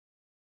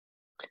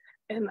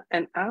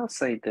 And I'll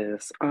say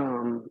this,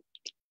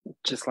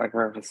 just like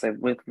Reverend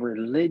said, with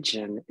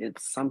religion,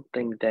 it's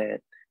something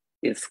that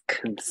is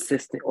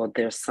consistent, or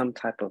there's some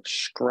type of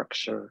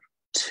structure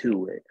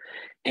to it.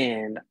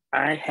 And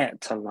I had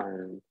to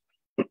learn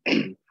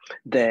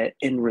that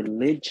in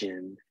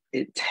religion,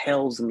 it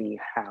tells me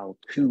how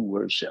to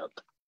worship,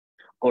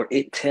 or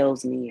it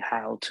tells me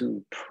how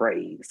to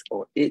praise,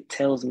 or it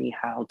tells me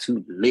how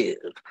to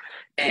live.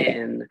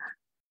 And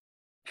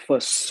for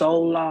so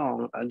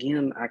long,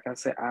 again, like I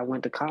said, I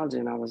went to college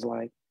and I was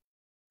like,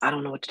 I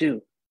don't know what to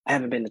do. I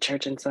haven't been to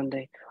church on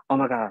Sunday. Oh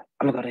my God,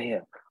 I'm gonna go to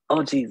hell.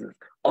 Oh Jesus,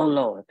 oh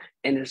Lord.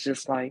 And it's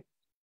just like,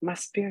 my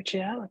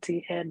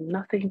spirituality had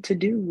nothing to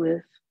do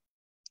with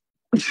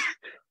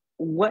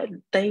what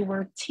they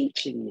were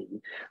teaching me.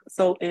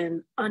 So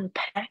in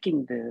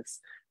unpacking this,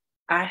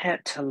 I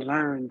had to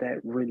learn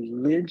that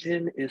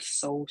religion is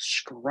so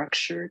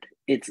structured,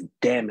 it's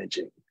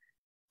damaging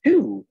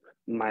to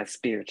my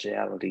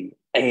spirituality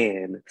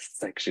and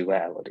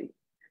sexuality.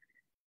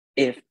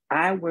 If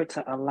I were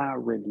to allow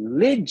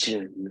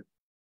religion,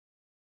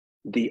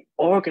 the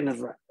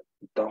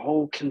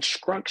whole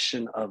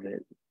construction of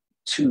it,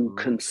 to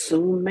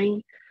consume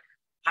me,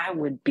 I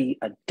would be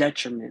a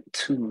detriment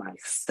to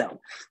myself.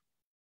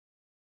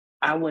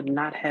 I would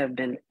not have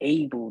been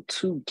able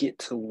to get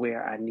to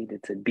where I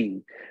needed to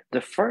be.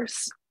 The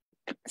first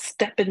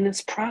step in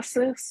this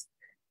process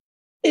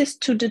is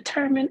to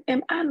determine,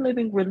 am I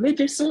living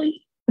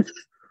religiously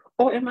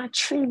or am I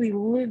truly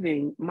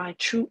living my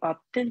true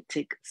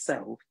authentic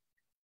self,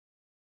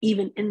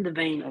 even in the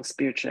vein of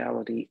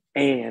spirituality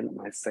and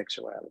my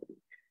sexuality?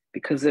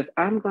 Because if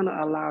I'm going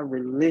to allow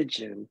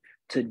religion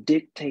to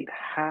dictate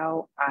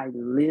how I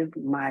live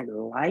my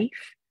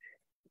life,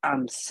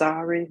 I'm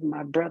sorry,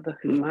 my brother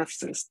and my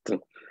sister,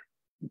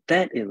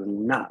 that is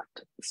not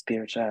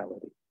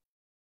spirituality.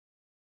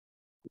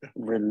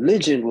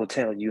 Religion will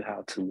tell you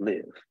how to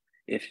live.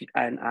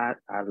 I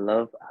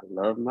love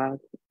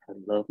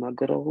my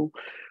good old,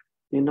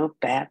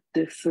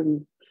 Baptist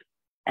and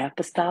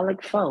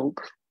apostolic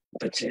folk.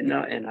 But and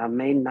I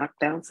may knock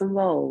down some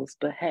walls,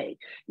 but hey,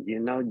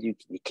 you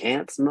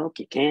can't smoke,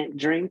 you can't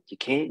drink, you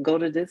can't go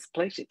to this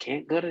place, you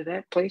can't go to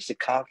that place, your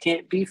car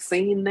can't be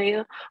seen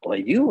there, or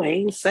you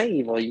ain't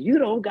saved, or you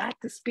don't got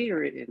the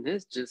spirit. And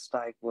it's just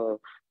like, well,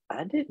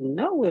 I didn't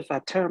know if I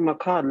turned my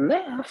car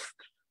left,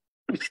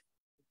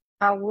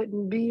 I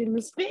wouldn't be in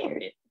the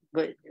spirit.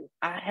 But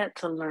I had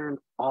to learn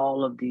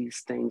all of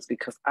these things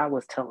because I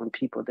was telling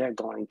people they're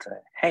going to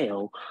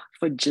hell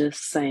for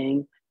just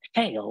saying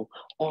hell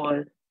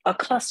or a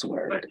cuss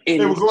word. And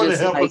they were going to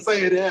hell for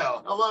saying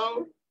hell.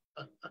 Hello?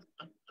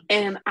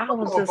 And I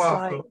was just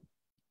like,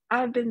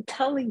 I've been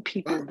telling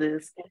people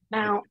this, and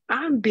now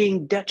I'm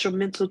being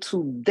detrimental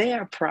to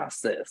their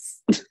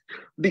process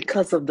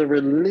because of the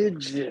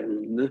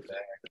religion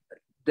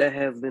that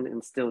has been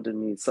instilled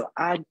in me. So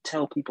I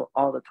tell people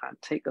all the time,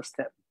 take a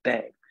step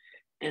back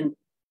and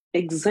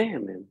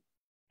examine,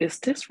 is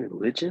this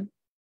religion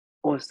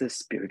or is this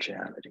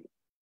spirituality?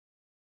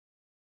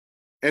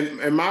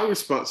 And my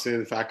response,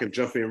 then, if I can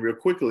jump in real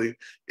quickly,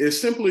 is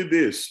simply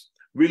this.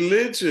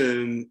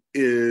 Religion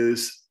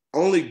is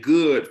only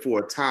good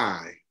for a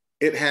time.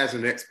 It has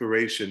an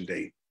expiration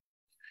date.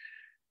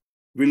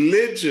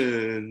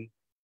 Religion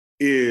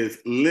is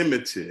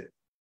limited,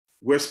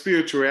 where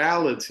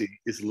spirituality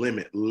is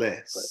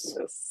limitless.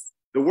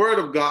 The word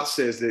of God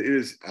says that it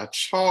is a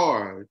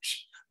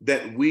charge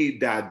that we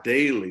die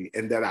daily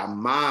and that our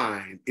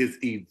mind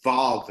is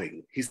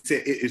evolving. He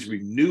said it is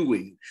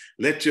renewing.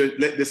 Let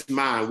this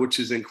mind, which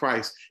is in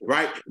Christ,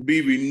 right,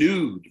 be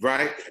renewed,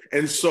 right?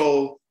 And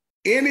so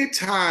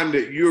anytime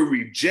that you're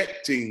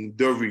rejecting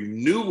the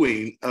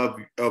renewing of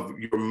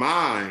your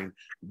mind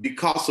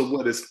because of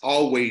what it's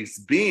always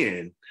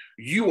been,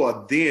 you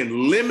are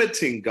then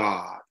limiting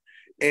God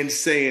and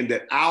saying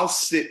that I'll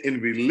sit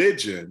in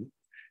religion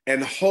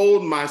and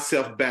hold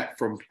myself back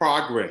from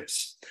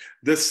progress.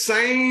 The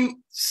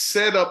same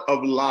setup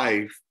of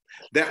life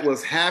that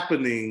was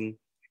happening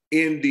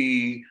in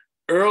the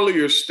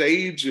earlier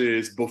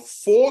stages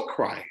before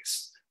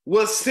Christ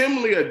was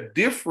simply a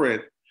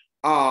different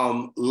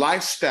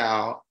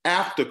lifestyle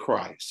after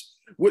Christ,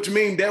 which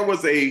means there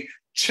was a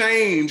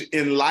change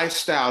in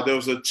lifestyle. There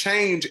was a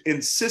change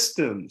in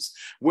systems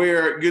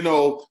where,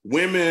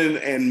 women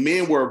and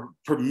men were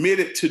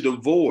permitted to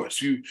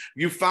divorce.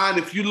 You find,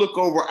 if you look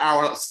over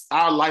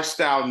our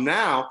lifestyle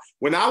now,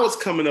 when I was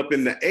coming up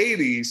in the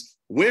 80s,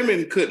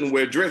 women couldn't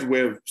wear dress.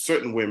 Where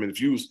certain women,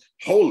 if you was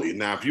holy,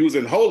 now if you was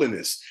in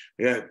holiness,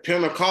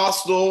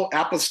 Pentecostal,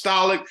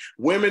 apostolic,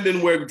 women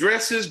didn't wear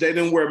dresses, they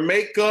didn't wear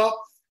makeup.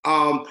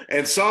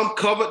 And some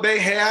covered their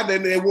hair,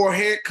 and they wore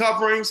head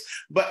coverings.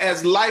 But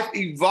as life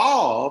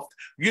evolved,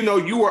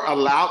 you were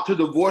allowed to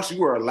divorce, you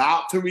were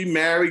allowed to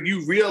remarry.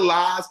 You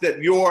realized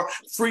that your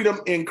freedom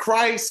in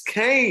Christ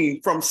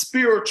came from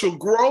spiritual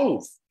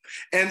growth.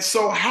 And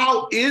so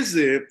how is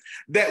it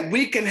that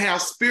we can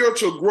have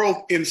spiritual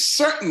growth in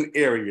certain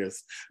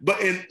areas, but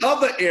in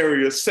other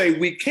areas say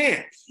we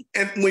can't?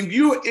 And when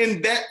you're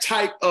in that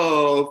type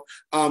of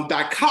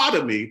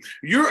dichotomy,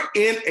 you're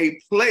in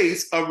a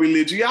place of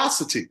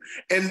religiosity.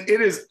 And it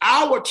is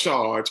our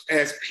charge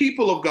as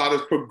people of God,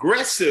 as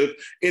progressive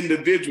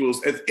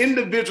individuals, as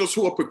individuals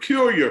who are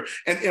peculiar,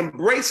 and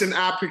embracing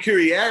our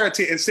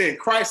peculiarity and saying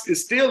Christ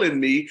is still in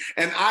me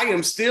and I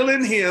am still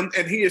in him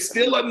and he has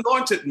still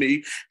anointed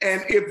me.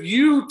 And if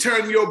you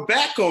turn your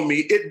back on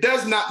me, it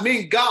does not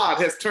mean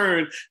God has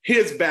turned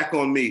his back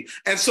on me.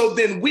 And so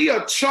then we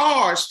are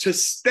charged to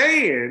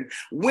stand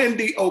when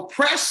the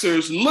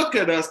oppressors look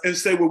at us and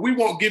say, well, we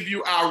won't give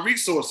you our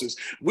resources.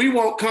 We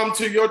won't come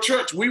to your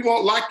church. We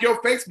won't like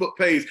your Facebook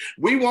page.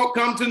 We won't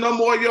come to no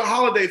more of your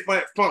holiday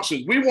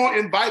functions. We won't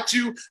invite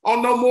you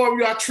on no more of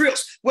your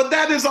trips. Well,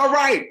 that is all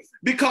right,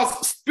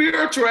 because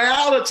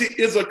spirituality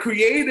is a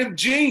creative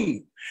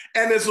gene.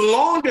 And as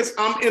long as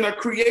I'm in a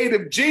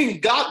creative gene,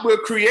 God will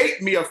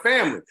create me a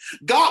family.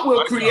 God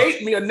will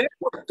create me a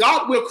network.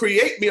 God will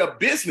create me a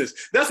business.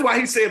 That's why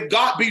he said, if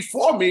God be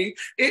for me,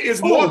 it is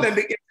more than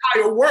the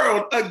entire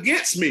world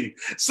against me.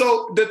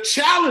 So the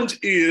challenge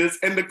is,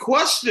 and the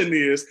question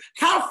is,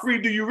 how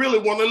free do you really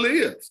want to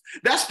live?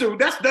 That's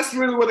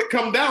really what it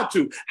comes down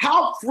to.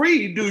 How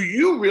free do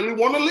you really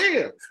want to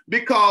live?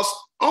 Because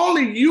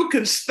only you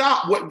can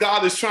stop what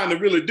God is trying to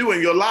really do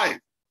in your life.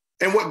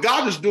 And what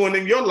God is doing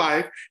in your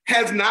life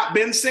has not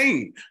been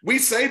seen. We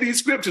say these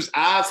scriptures,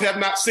 eyes have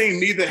not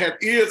seen, neither have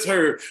ears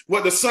heard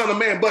what the Son of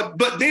Man.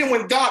 But then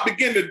when God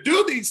began to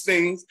do these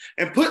things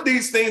and put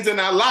these things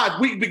in our lives,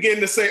 we begin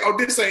to say, oh,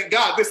 this ain't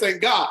God, this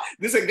ain't God,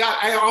 this ain't God.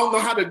 I don't know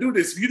how to do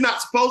this. You're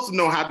not supposed to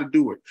know how to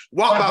do it.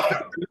 Walk by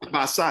faith, not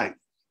by sight.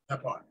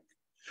 That part.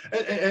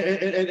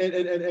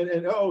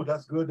 And oh,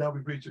 that's good. Now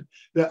we're preaching.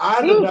 The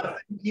eyes have not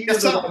seen,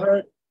 ears have not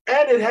heard,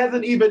 and it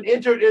hasn't even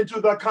entered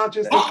into the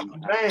consciousness of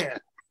man.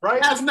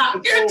 Right? Has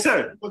not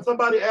entered. When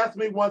somebody asked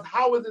me once,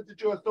 how is it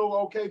that you are so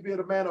okay being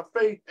a man of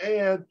faith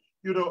and,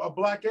 a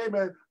black gay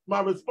man?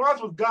 My response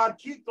was, God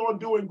keeps on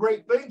doing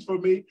great things for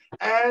me,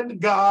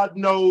 and God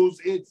knows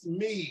it's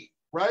me,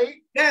 right?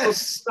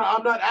 Yes. So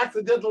I'm not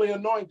accidentally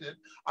anointed.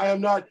 I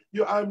am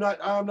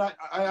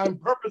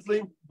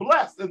purposely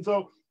blessed. And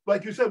so,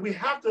 like you said, we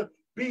have to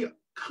be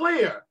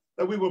clear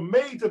that we were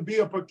made to be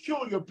a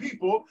peculiar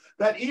people,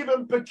 that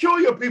even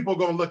peculiar people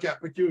gonna look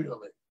at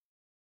peculiarly.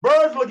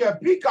 Birds look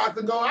at peacocks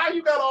and go, how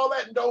you got all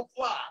that and don't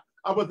fly?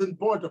 I wasn't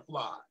born to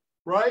fly,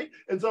 right?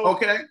 And so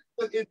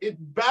it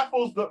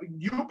baffles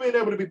you being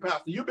able to be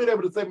pastor, you being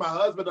able to say my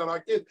husband and our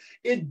kids,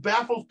 it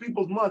baffles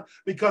people's minds,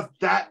 because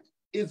that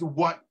is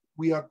what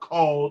we are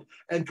called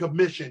and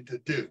commissioned to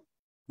do.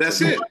 That's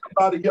so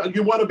it.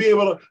 You want to be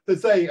able to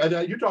say,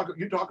 you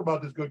talk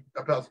about this, good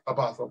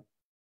apostle.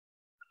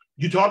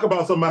 You talk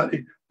about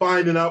somebody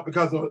finding out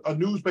because of a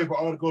newspaper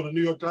article in the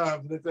New York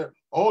Times, and they said,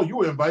 oh, you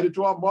were invited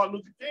to our Martin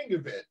Luther King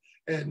event,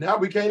 and now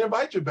we can't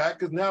invite you back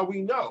because now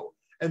we know.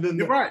 And then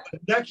the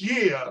next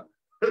year,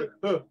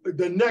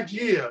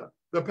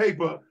 the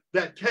paper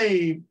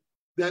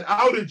that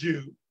outed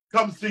you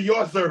comes to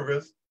your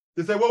service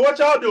to say, well, what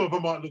y'all doing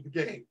for Martin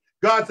Luther King?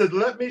 God says,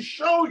 let me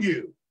show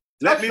you.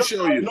 Let me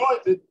show you.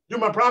 Anointed, do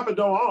my prophet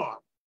no harm.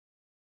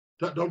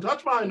 Don't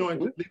touch my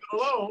anointed, leave it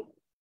alone.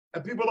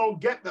 And people don't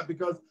get that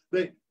because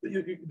they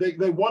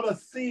want to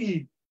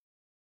see,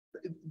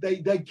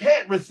 they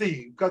can't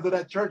receive because of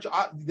that church,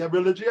 that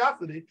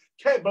religiosity,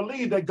 can't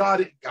believe that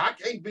God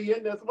can't be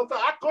in this.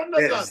 I couldn't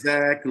have done this.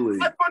 I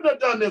couldn't have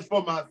done this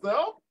for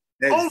myself.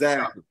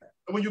 Exactly.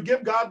 And when you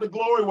give God the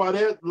glory while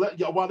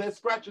they're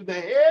scratching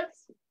their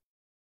heads,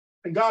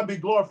 and God be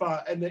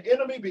glorified and the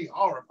enemy be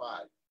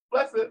horrified.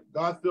 Bless it.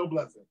 God still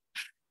bless it.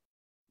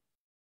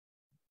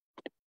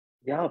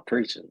 Y'all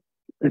preaching.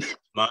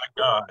 My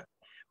God.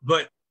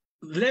 But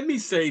let me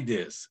say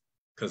this,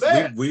 because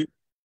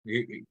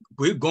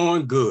we're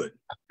going good.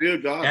 Dear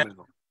God.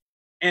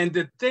 And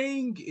the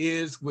thing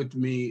is with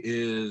me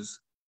is,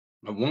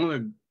 I want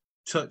to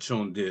touch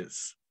on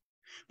this,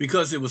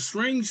 because it was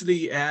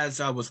strangely,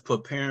 as I was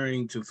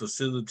preparing to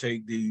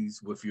facilitate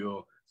these with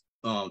your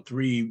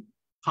three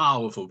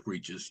powerful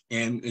preachers,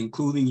 and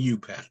including you,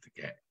 Pastor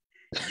Cat,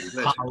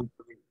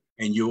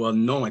 and you're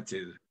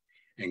anointed,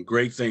 and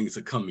great things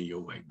are coming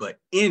your way. But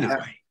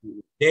anyway,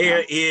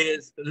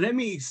 let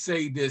me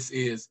say this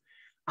is,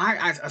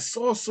 I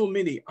saw so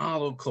many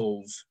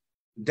articles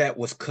that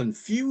was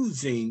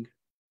confusing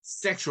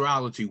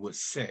sexuality with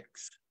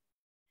sex.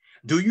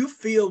 Do you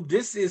feel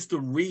this is the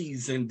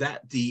reason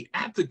that the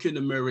African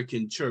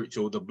American church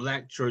or the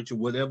Black church or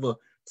whatever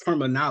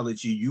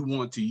terminology you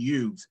want to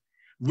use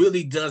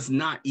really does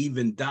not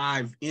even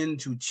dive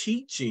into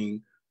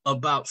teaching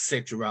about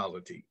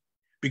sexuality?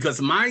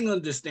 Because my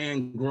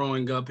understanding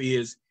growing up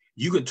is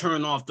you could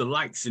turn off the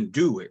lights and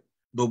do it,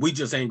 but we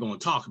just ain't going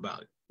to talk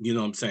about it. You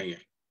know what I'm saying?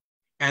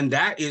 And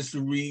that is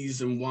the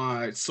reason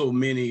why so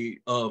many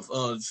of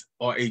us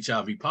are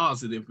HIV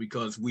positive,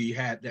 because we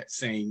had that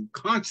same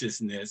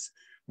consciousness.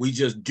 We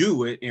just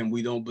do it and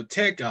we don't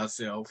protect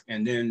ourselves,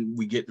 and then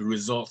we get the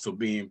results of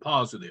being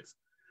positive.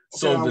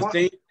 So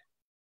okay,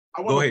 I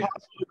want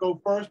to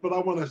go first, but I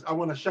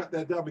want to shut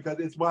that down, because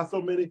it's why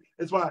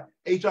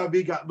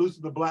HIV got loose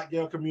in the Black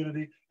gay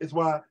community. It's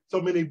why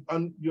so many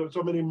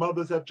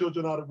mothers have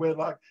children out of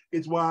wedlock.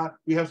 It's why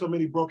we have so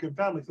many broken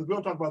families, because we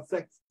don't talk about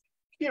sex,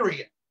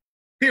 period.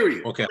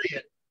 Okay.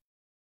 Period.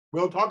 We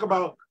don't talk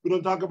about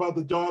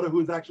the daughter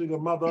who is actually the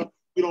mother.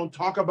 We don't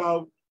talk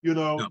about,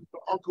 the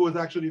uncle is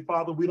actually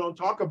father. We don't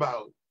talk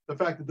about the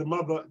fact that the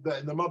mother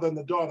and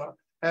the daughter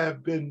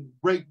have been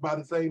raped by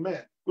the same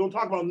man. We don't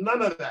talk about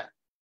none of that.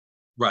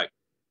 Right.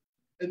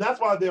 And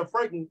that's why they're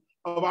frightened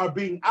of our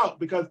being out,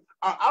 because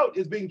our out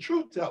is being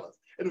truth tellers.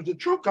 And if the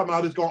truth come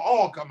out, it's going to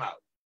all come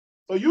out.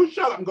 So you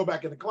shut up and go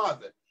back in the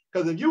closet,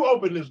 because if you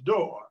open this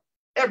door,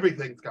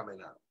 everything's coming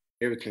out.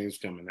 Everything's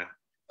coming out.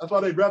 That's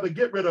why they'd rather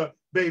get rid of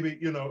baby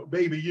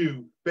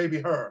you,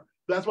 baby her.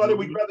 That's why they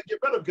would rather get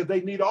rid of, because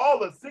they need all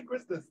the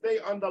secrets to stay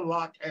under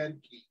lock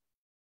and key.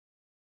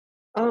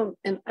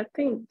 And I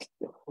think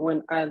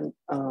when and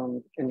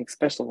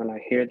especially when I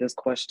hear this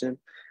question,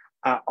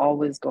 I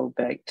always go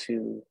back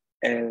to,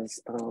 as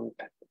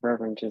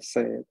Reverend just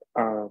said,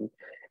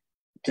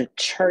 the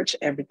church,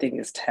 everything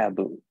is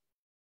taboo.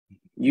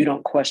 You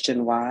don't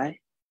question why.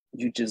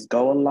 You just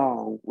go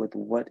along with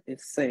what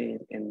is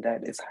said, and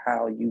that is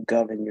how you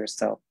govern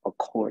yourself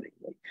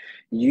accordingly.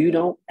 You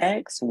don't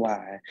ask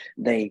why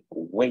they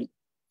wait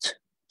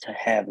to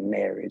have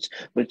marriage,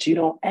 but you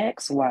don't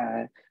ask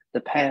why the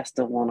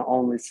pastor want to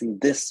only see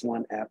this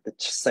one after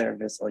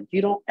service, or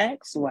you don't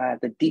ask why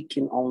the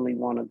deacon only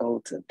want to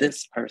go to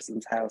this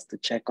person's house to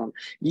check on.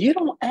 You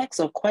don't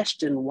ask or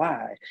question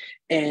why.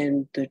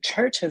 And the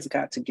church has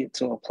got to get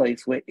to a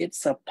place where it's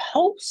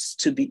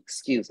supposed to be,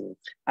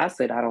 I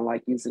said I don't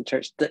like using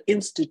church. The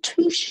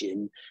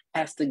institution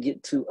has to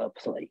get to a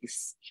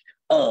place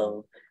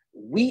of,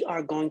 we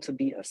are going to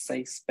be a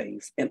safe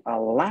space and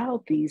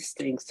allow these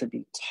things to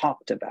be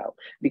talked about.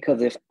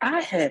 Because if I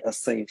had a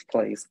safe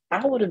place,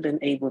 I would have been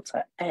able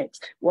to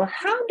ask, well,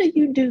 how do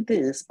you do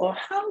this? Or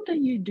how do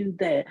you do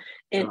that?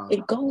 And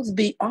it goes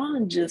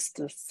beyond just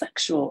the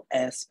sexual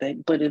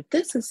aspect. But if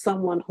this is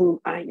someone whom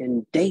I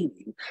am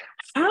dating,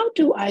 how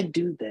do I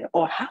do that?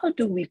 Or how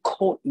do we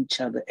court each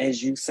other,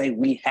 as you say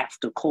we have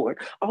to court?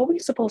 Are we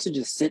supposed to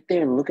just sit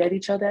there and look at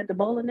each other at the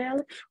bowling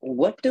alley?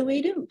 What do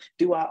we do?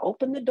 Do I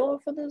open the door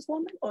for this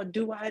woman, or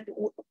do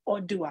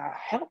I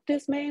help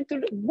this man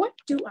through? What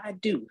do I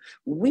do?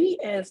 We,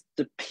 as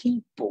the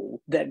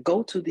people that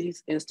go to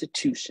these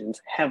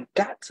institutions, have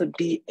got to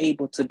be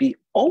able to be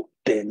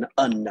open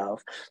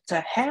enough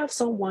to have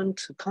someone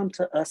to come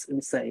to us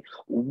and say,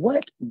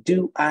 what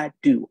do I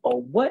do?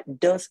 Or what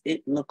does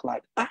it look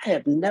like? I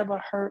have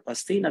never heard or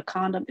seen a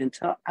condom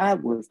until I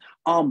was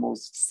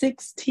almost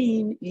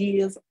 16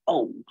 years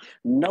old.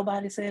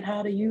 Nobody said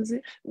how to use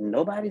it.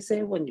 Nobody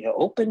said when you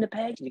open the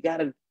pack, you got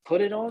to put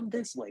it on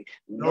this way.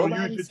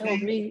 Nobody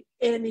told me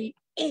anything.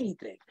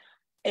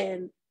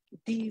 And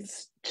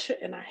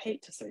and I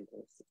hate to say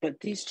this, but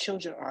these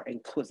children are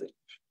inquisitive.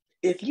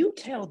 If you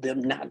tell them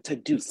not to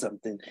do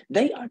something,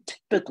 they are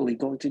typically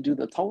going to do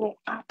the total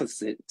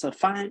opposite to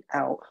find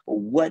out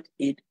what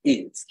it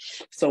is.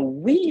 So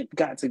we've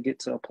got to get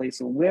to a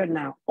place where we're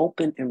now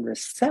open and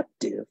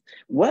receptive,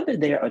 whether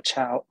they're a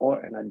child or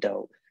an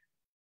adult.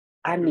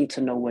 I need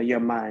to know where your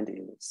mind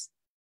is.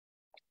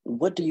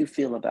 What do you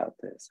feel about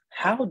this?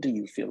 How do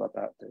you feel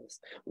about this?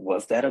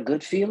 Was that a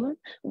good feeling?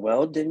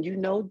 Well, then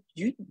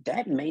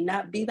that may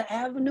not be the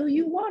avenue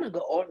you want to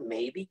go, or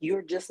maybe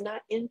you're just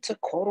not into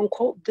quote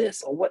unquote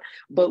this or what.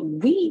 But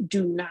we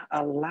do not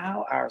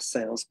allow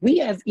ourselves,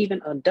 we as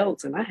even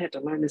adults, and I had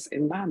to learn this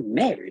in my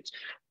marriage.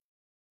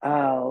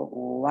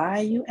 Why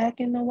are you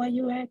acting the way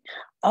you act?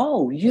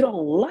 Oh, you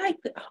don't like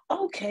that?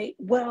 Okay,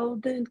 well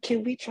then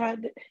can we try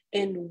that?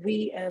 And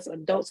we as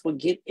adults will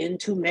get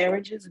into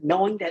marriages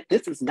knowing that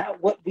this is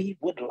not what we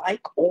would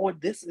like, or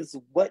this is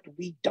what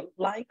we don't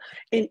like.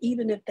 And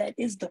even if that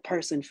is the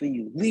person for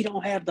you, we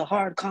don't have the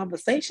hard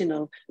conversation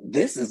of,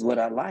 this is what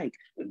I like,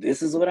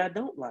 this is what I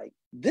don't like.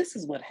 This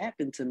is what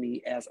happened to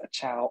me as a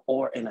child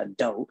or an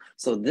adult.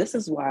 So this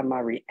is why my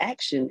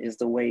reaction is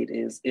the way it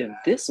is if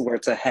this were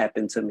to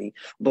happen to me.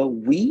 But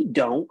we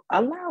don't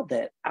allow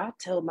that. I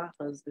tell my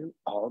husband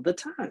all the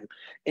time,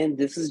 and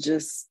this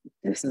is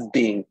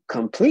being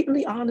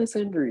completely honest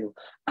and real.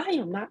 I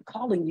am not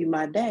calling you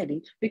my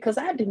daddy because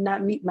I did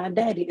not meet my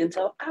daddy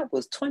until I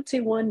was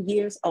 21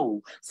 years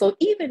old. So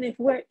even if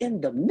we're in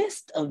the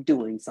midst of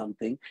doing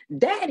something,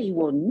 daddy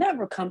will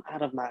never come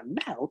out of my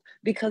mouth,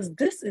 because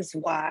this is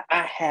why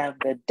I have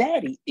the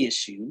daddy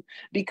issue,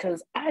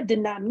 because I did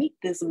not meet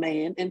this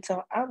man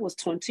until I was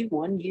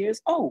 21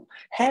 years old.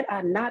 Had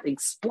I not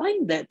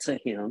explained that to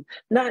him,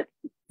 not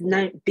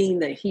being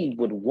that he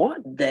would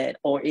want that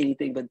or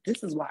anything, but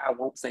this is why I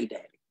won't say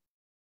daddy.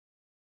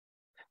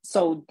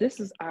 So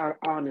this is our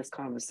honest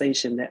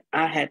conversation that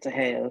I had to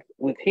have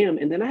with him.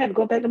 And then I had to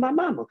go back to my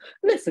mama.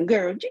 Listen,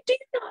 girl, do you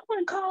know I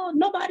wouldn't call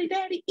nobody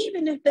daddy,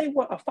 even if they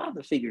were a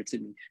father figure to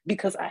me,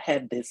 because I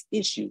had this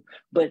issue.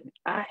 But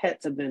I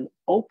had to been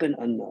open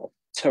enough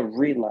to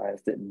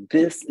realize that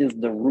this is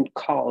the root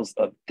cause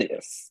of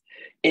this.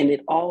 And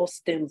it all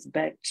stems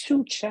back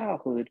to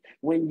childhood,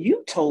 when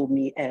you told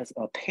me as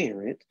a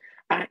parent,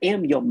 I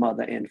am your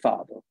mother and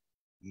father.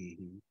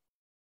 Mm-hmm.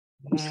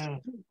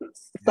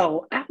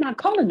 So I'm not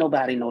calling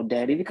nobody no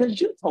daddy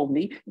because you told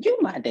me you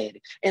my daddy.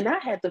 And I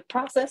had to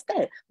process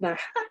that. Now,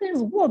 how this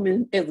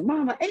woman is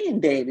mama and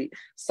daddy?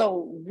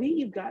 So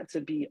we've got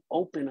to be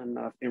open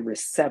enough and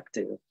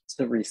receptive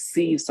to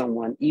receive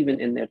someone, even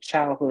in their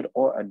childhood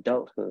or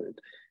adulthood,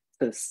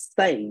 to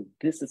say,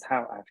 this is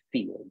how I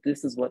feel.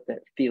 This is what that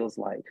feels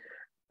like.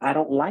 I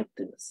don't like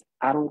this.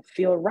 I don't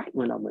feel right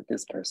when I'm with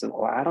this person,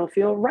 or I don't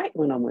feel right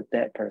when I'm with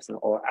that person,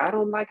 or I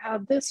don't like how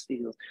this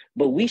feels.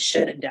 But we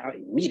shut it down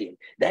immediately.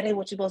 That ain't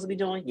what you're supposed to be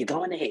doing. You're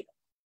going to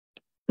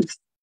hell.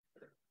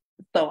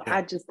 So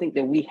I just think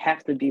that we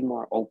have to be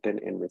more open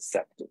and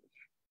receptive.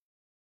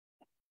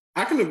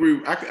 I can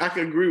agree. I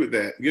can agree with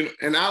that. You know,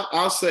 and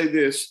I'll say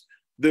this: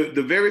 the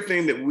very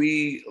thing that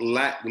we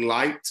lack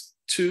light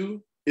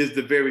to is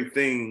the very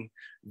thing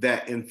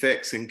that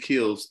infects and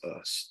kills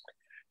us.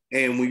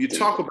 And when you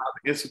talk about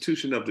the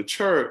institution of the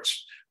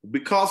church,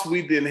 because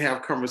we didn't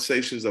have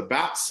conversations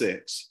about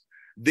sex,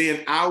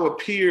 then our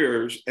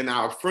peers and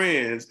our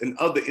friends and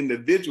other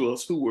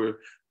individuals who were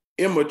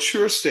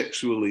immature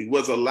sexually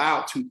was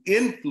allowed to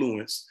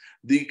influence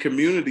the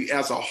community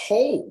as a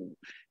whole.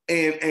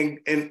 And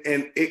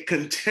it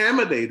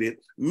contaminated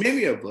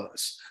many of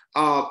us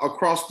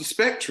across the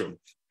spectrum.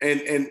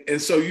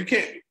 And so you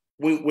can't,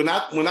 when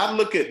I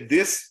look at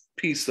this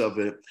piece of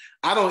it,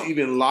 I don't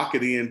even lock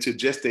it into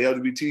just the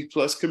LGBT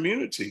plus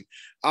community.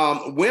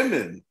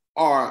 Women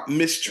are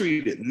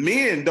mistreated.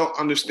 Men don't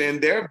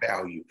understand their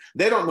value.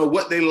 They don't know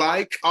what they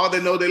like. All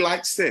they know, they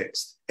like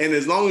sex. And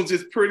as long as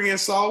it's pretty and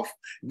soft,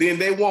 then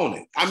they want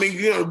it. I mean,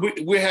 you know,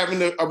 we're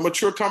having a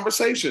mature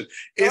conversation.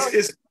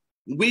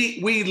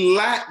 We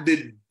lack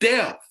the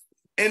depth.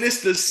 And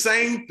it's the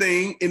same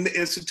thing in the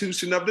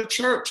institution of the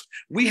church.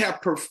 We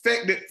have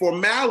perfected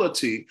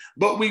formality,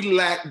 but we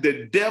lack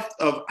the depth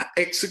of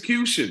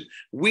execution.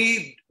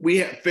 We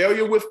have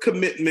failure with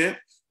commitment.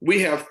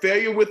 We have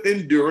failure with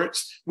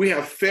endurance. We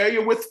have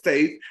failure with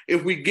faith.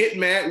 If we get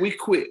mad, we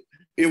quit.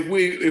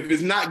 If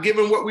it's not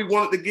given what we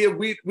wanted to give,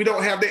 we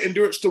don't have the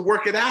endurance to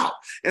work it out.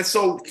 And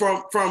so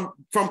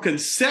from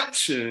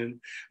conception,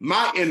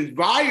 my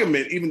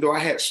environment, even though I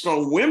had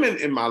strong women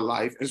in my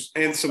life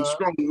and some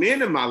strong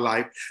men in my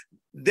life,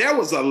 there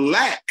was a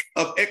lack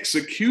of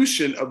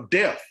execution of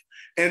depth.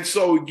 And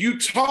so you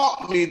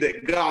taught me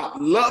that God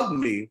loved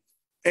me,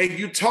 and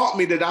you taught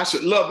me that I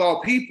should love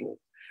all people.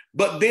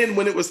 But then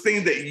when it was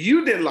things that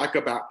you didn't like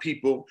about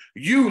people,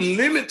 you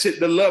limited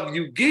the love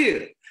you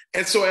give.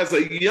 And so as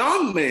a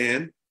young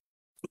man,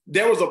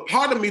 there was a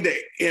part of me that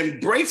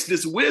embraced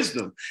this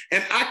wisdom.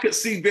 And I could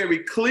see very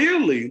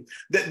clearly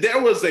that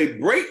there was a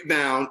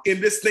breakdown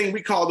in this thing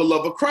we call the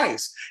love of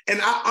Christ. And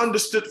I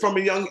understood from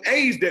a young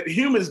age that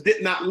humans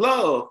did not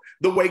love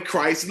the way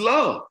Christ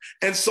loved.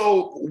 And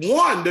so,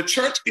 one, the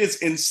church is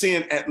in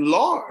sin at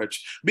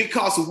large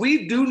because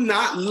we do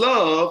not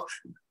love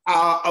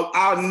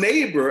our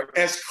neighbor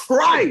as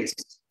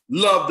Christ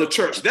love the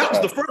church. That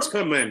was the first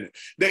commandment,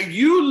 that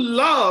you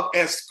love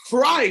as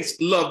Christ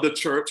loved the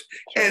church.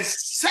 And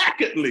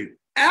secondly,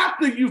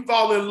 after you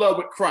fall in love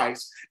with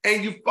Christ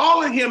and you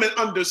fall in him and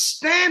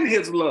understand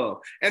his love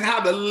and how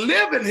to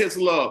live in his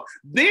love,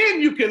 then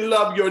you can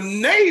love your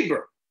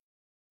neighbor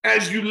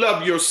as you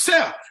love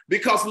yourself,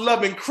 because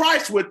loving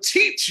Christ will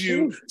teach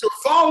you to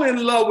fall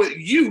in love with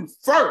you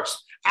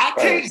first. I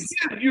can't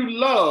give you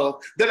love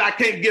that I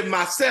can't give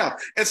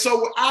myself. And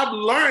so I've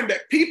learned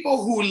that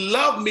people who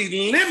love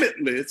me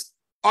limitless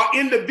are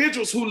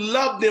individuals who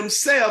love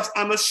themselves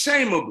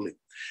unashamedly.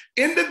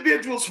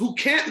 Individuals who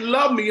can't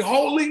love me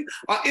wholly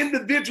are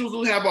individuals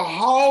who have a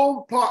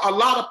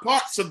lot of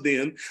parts of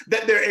them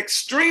that they're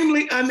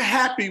extremely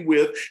unhappy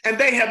with, and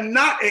they have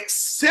not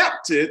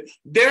accepted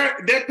their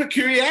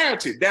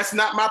peculiarity. That's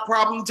not my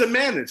problem to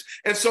manage.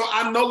 And so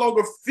I no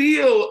longer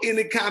feel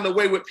any kind of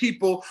way with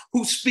people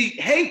who speak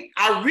hate.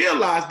 I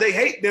realize they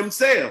hate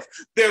themselves.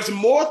 There's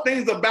more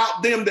things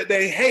about them that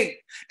they hate.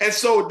 And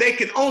so they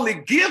can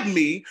only give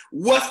me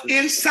what's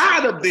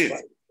inside of them.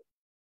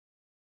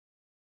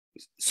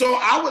 So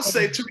I would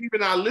say to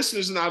even our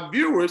listeners and our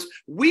viewers,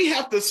 we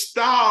have to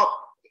stop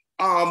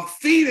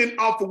feeding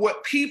off of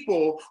what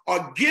people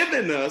are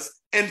giving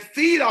us and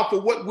feed off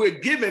of what we're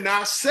giving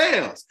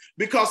ourselves,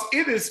 because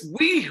it is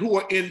we who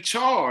are in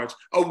charge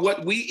of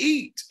what we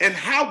eat and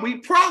how we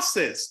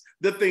process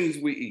the things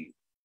we eat.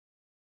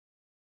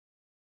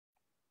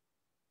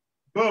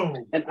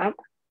 Boom.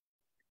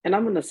 And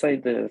I'm going to say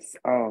this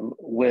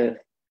with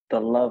the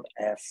love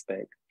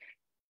aspect.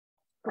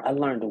 I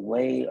learned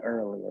way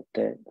earlier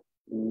that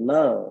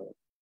love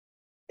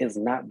is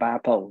not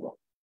bipolar.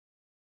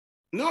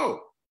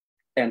 No.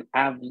 And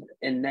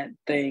that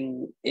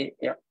thing, it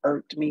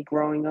irked me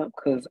growing up,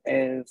 because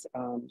as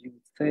you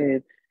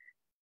said,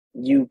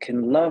 you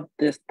can love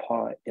this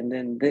part and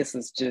then this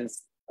is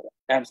just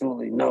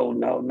absolutely no.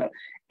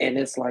 And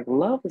it's like,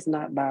 love is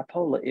not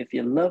bipolar. If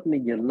you love me,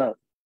 you love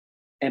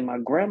me. And my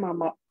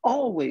grandmama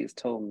always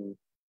told me,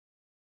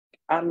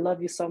 I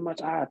love you so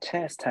much, I'll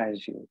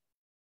chastise you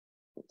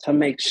to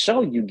make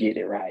sure you get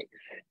it right.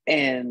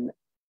 And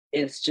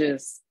it's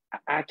just,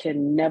 I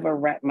can never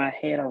wrap my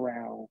head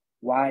around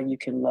why you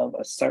can love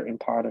a certain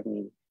part of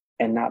me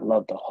and not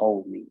love the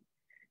whole me.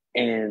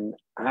 And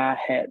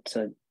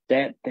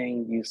that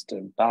thing used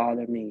to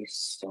bother me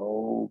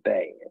so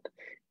bad.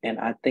 And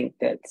I think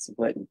that's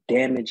what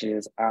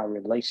damages our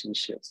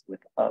relationships with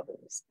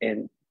others,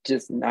 and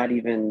just not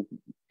even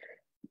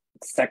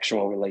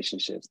sexual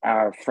relationships,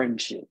 our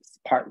friendships,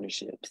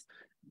 partnerships.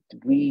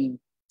 We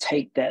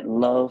take that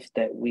love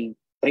that we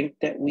think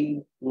that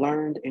we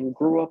learned and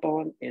grew up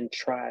on and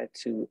try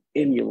to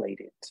emulate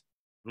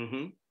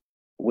it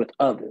with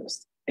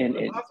others. And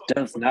it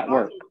does not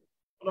work.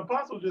 An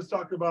apostle just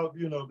talked about,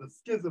 the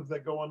schisms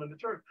that go on in the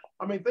church.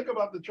 I mean, think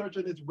about the church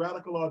and its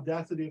radical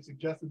audacity of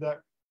suggesting that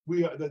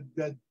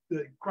that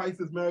Christ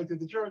is married to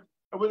the church.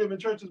 And we live in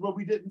churches where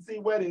we didn't see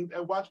weddings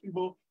and watch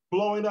people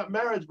blowing up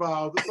marriage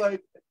vows. It's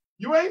like,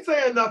 you ain't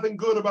saying nothing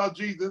good about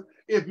Jesus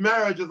if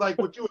marriage is like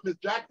what you and Miss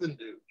Jackson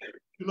do.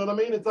 You know what I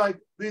mean? It's like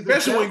these,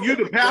 especially when you're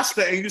the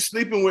pastor and you're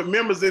sleeping with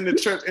members in the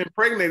church,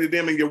 impregnated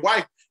them, and your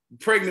wife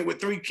pregnant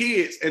with 3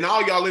 kids, and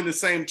all y'all in the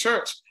same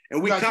church,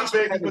 and we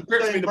constantly have a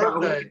church meeting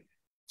about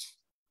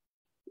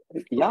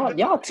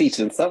y'all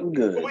teaching something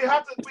good. But we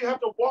have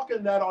to walk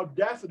in that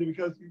audacity,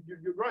 because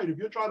you're right. If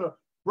you're trying to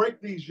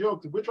break these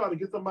yokes, if we're trying to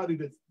get somebody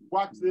to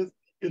watch this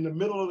in the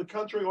middle of the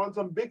country or in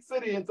some big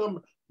city in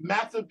some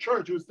massive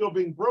church who is still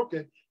being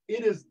broken,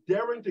 it is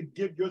daring to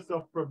give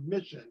yourself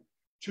permission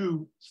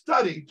to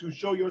study, to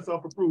show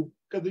yourself approved.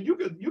 Because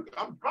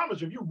I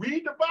promise you, if you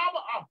read the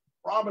Bible, I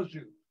promise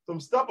you,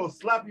 some stuff will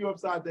slap you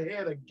upside the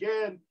head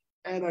again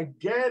and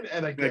again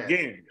and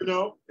again.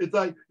 It's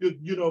like,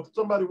 if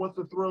somebody wants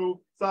to throw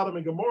Sodom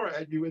and Gomorrah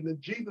at you, and then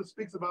Jesus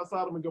speaks about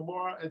Sodom and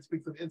Gomorrah and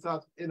speaks of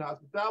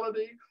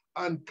inhospitality,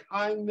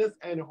 unkindness,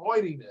 and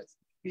hoidiness.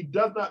 He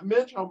does not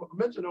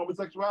mention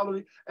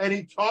homosexuality, and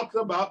he talks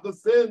about the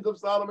sins of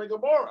Sodom and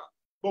Gomorrah.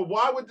 But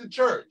why would the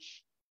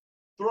church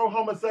throw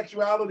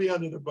homosexuality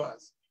under the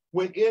bus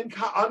when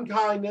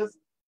unkindness,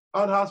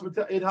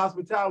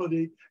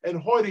 inhospitality, and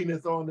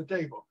hoidiness are on the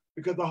table?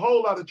 Because a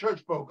whole lot of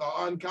church folk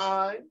are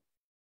unkind,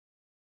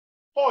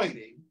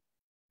 hoity,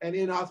 and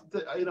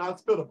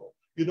inhospitable.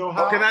 You know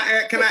how? Can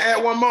I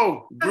add one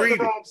more? Greedy. Sit in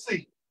the wrong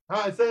seat.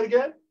 Say it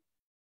again.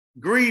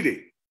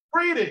 Greedy.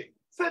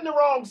 Sit in the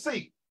wrong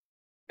seat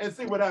and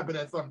see what happened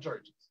at some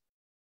churches.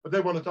 But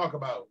they want to talk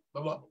about the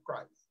love of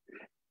Christ.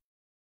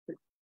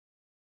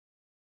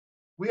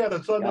 We had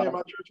a Sunday in my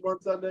church one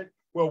Sunday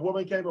where a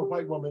woman came, a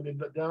white woman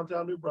in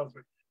downtown New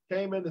Brunswick,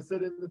 came in to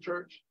sit in the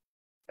church.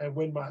 And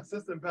when my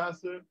assistant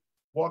pastor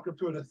walked up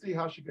to her to see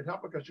how she could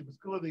help her, because she was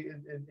clearly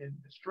in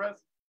distress,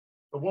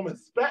 the woman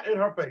spat in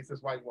her face,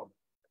 this white woman.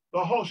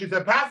 She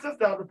said, "Pass this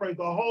down to pray."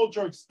 The whole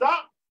church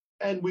stopped,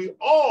 and we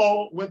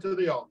all went to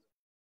the altar.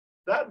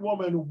 That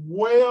woman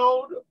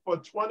wailed for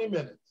 20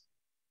 minutes.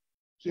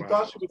 She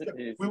thought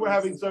we were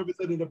having service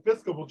at an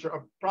Episcopal church,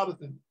 a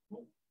Protestant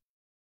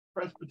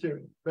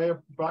Presbyterian,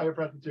 Bayer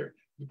Presbyterian,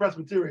 the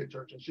Presbyterian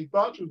church. And she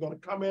thought she was going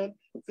to come in,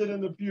 sit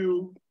in the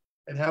pew,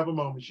 and have a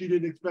moment. She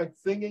didn't expect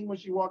singing when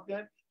she walked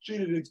in. She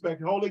didn't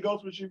expect Holy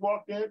Ghost when she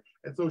walked in.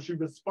 And so she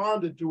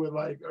responded to it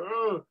like,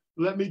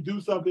 let me do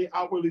something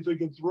outwardly so you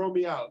can throw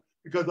me out,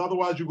 because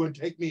otherwise you're going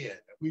to take me in.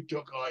 We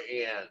took her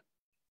in.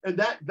 And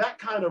that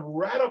kind of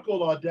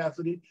radical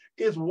audacity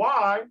is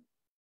why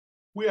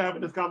we're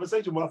having this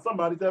conversation while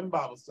somebody's having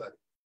Bible study.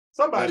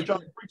 Somebody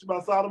trying to preach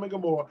about Sodom and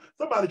Gomorrah.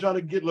 Somebody trying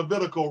to get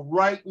Levitical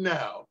right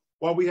now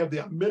while we have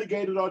the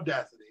unmitigated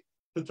audacity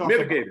to talk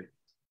about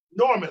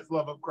enormous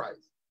love of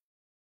Christ.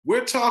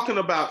 We're talking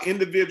about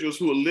individuals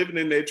who are living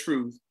in their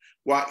truth,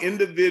 while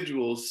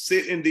individuals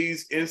sit in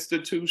these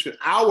institutions,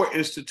 our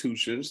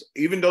institutions,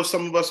 even though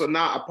some of us are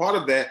not a part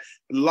of that,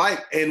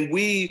 and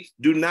we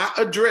do not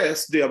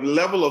address the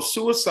level of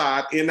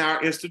suicide in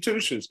our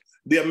institutions,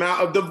 the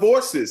amount of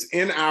divorces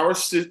in our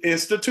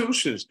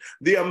institutions,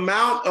 the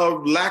amount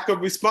of lack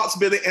of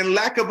responsibility and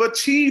lack of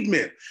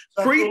achievement.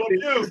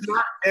 Preaching is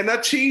not an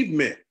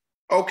achievement.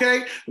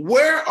 Okay,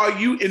 where are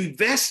you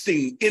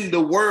investing in the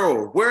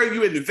world? Where are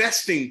you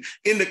investing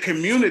in the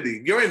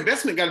community? Your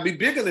investment got to be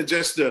bigger than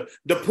just the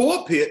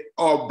pulpit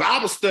or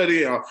Bible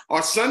study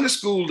or Sunday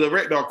school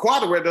director or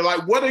choir director.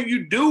 Like, what are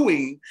you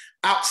doing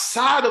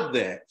outside of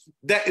that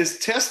that is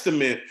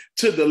testament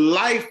to the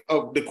life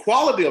of the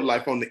quality of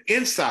life on the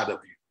inside of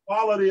you?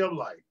 Quality of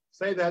life.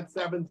 Say that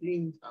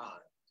 17 times.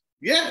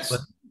 Yes.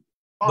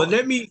 But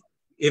let me,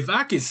 if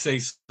I could say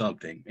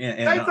something,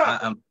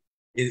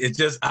 it's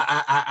just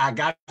I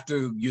got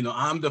to,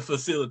 I'm the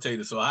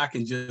facilitator, so I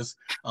can just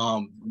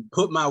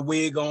put my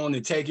wig on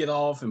and take it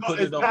off and put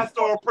it on.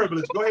 Pastoral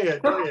privilege. Go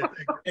ahead.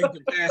 And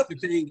the pastor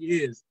thing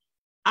is,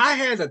 I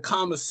had a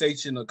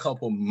conversation a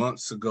couple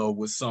months ago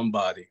with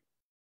somebody,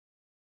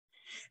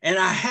 and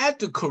I had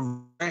to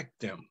correct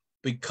them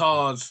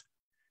because,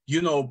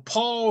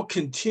 Paul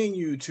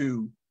continued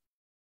to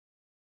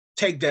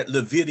take that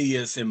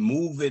Leviticus and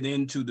move it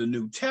into the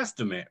New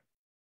Testament.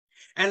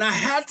 And I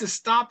had to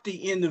stop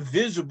the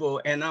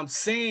individual, and I'm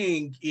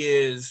saying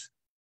is,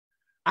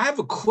 I have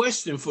a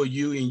question for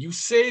you, and you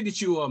said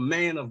that you are a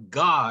man of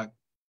God,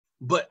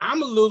 but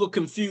I'm a little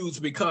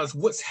confused because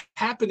what's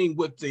happening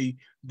with the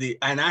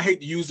and I hate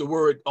to use the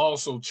word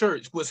also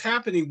church, what's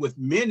happening with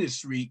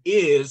ministry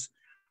is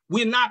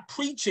we're not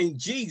preaching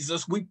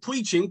Jesus, we're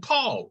preaching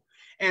Paul.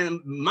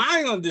 And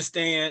my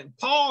understand,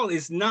 Paul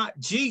is not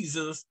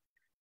Jesus.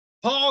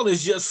 Paul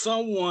is just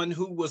someone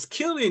who was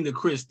killing the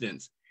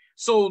Christians.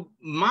 So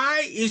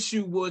my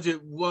issue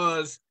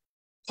was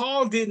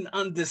Paul didn't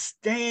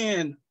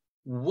understand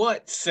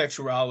what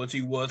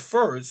sexuality was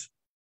first.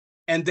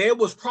 And there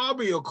was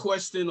probably a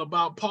question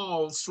about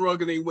Paul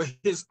struggling with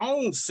his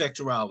own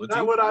sexuality.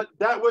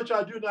 That which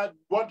I do not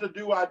want to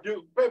do, I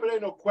do. Baby, there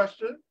ain't no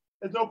question.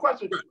 There's no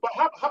question. Right. But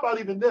how about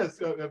even this?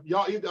 If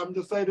y'all, I'm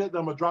just saying this,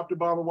 I'm gonna drop the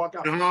bomb and walk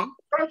out.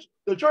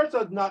 The church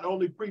does not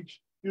only preach,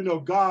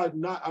 God,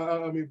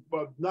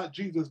 but not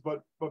Jesus,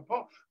 but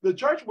Paul. The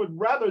church would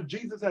rather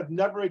Jesus have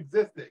never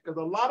existed, because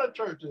a lot of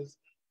churches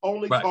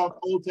only talk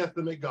Old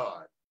Testament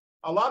God.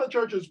 A lot of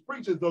churches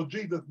preach as though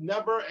Jesus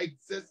never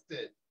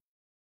existed.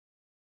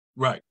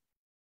 Right.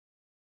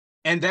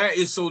 And that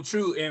is so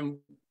true. And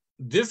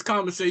this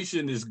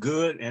conversation is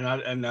good. And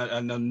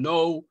I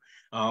know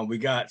we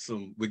got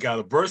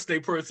a birthday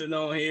person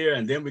on here,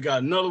 and then we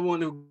got another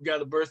one who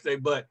got a birthday.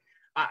 But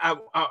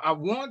I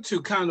want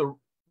to kind of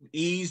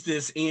ease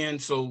this in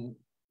so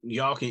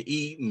y'all can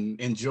eat and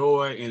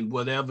enjoy and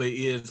whatever it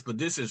is, but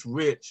this is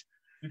rich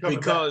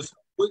because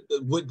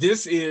what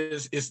this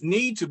is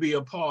need to be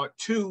a part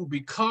too,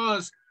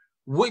 because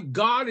what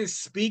God is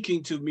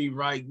speaking to me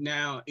right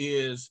now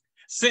is,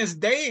 since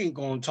they ain't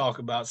going to talk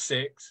about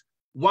sex,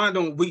 why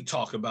don't we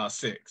talk about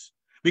sex?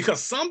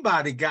 Because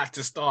somebody got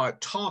to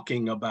start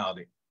talking about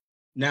it.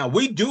 Now,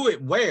 we do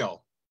it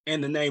well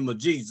in the name of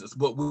Jesus,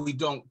 but we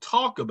don't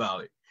talk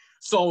about it.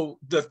 So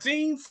the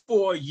theme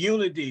for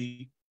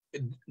unity,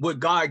 what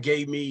God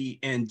gave me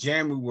in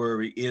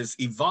January, is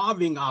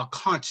evolving our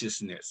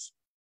consciousness.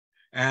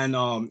 And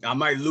I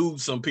might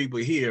lose some people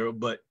here,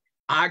 but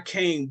I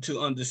came to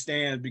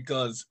understand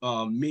because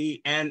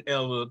me and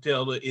Elder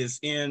Taylor is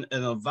in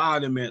an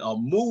environment, a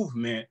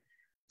movement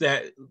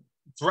that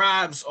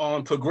thrives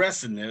on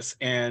progressiveness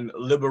and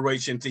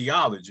liberation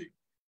theology.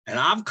 And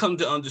I've come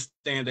to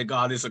understand that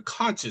God is a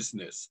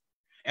consciousness.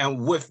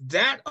 And with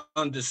that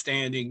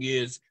understanding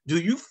is, do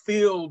you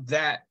feel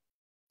that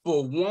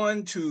for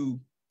one to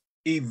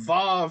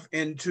evolve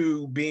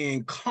into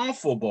being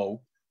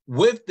comfortable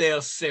with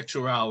their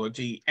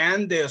sexuality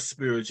and their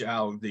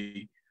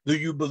spirituality, do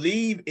you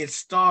believe it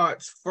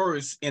starts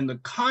first in the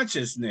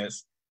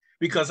consciousness?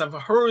 Because I've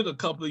heard a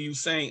couple of you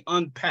saying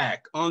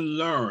unpack,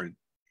 unlearn.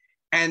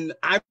 And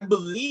I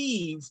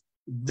believe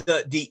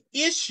the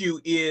issue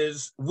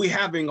is we're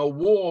having a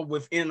war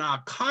within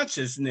our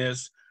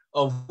consciousness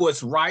of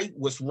what's right,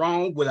 what's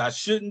wrong, what I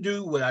shouldn't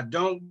do, what I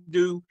don't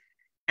do.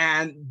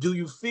 And do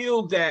you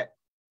feel that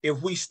if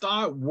we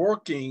start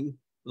working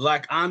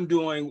like I'm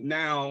doing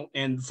now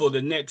and for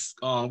the next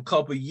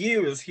couple of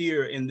years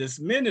here in this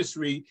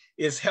ministry,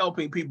 is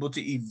helping people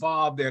to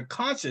evolve their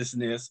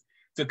consciousness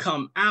to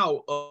come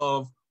out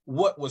of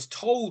what was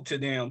told to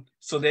them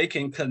so they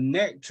can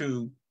connect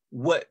to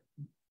what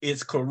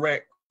is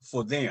correct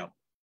for them,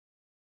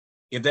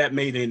 if that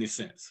made any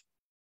sense?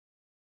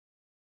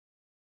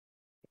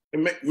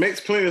 It makes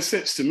plenty of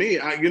sense to me.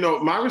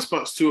 My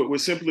response to it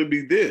would simply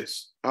be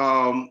this.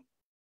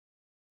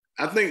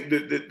 I think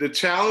the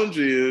challenge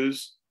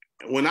is,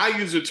 when I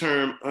use the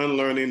term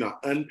unlearning or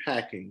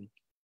unpacking,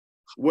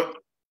 what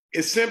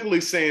it's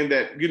simply saying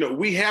that,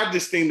 we have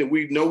this thing that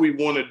we know we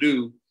want to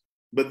do,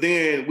 but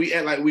then we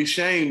act like we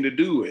shame to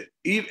do it.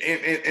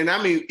 And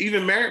I mean,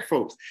 even married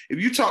folks, if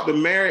you talk to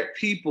married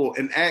people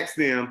and ask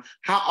them,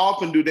 how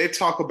often do they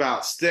talk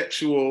about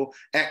sexual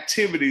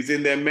activities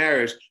in their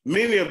marriage?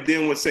 Many of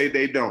them would say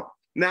they don't.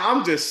 Now,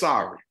 I'm just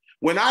sorry.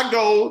 When I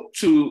went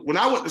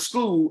to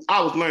school,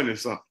 I was learning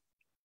something.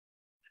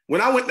 When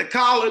I went to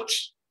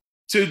college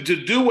to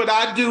do what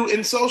I do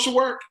in social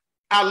work,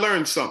 I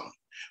learned something.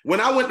 When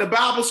I went to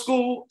Bible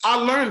school, I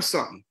learned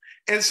something.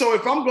 And so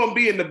if I'm going to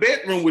be in the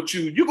bedroom with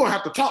you, you're going to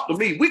have to talk to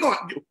me. We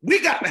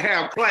got to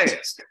have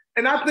class.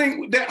 And I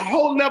think that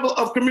whole level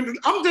of community,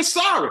 I'm just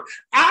sorry.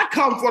 I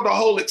come for the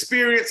whole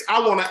experience.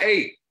 I want an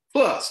A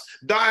plus.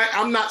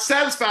 I'm not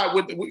satisfied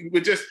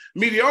with just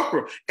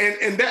mediocre.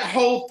 And that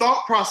whole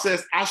thought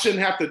process, I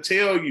shouldn't have to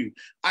tell you.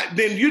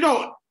 Then you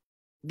don't,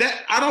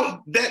 that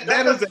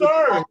is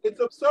absurd.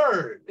 It's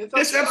absurd.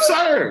 It's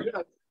absurd.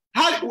 Yeah.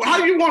 How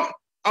do you want,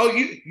 oh,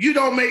 you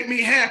don't make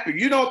me happy.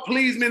 You don't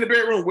please me in the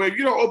bedroom where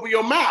you don't open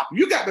your mouth.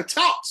 You got to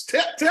talk.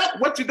 Tell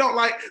what you don't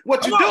like,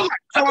 what you do like.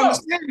 I don't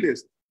understand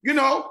this. You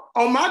know,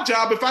 on my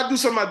job, if I do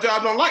something my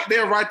job don't like,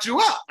 they'll write you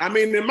up. I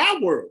mean, in my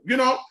world, you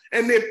know,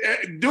 and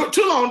if do it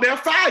too long, they'll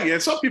fire you.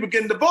 And some people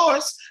getting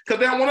divorced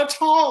because they don't want to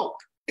talk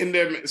in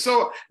their.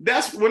 So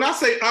that's when I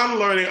say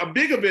unlearning. A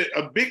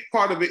big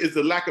part of it is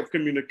the lack of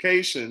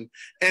communication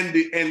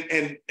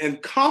and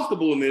and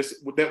comfortableness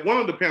that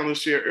one of the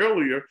panelists shared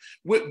earlier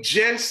with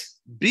just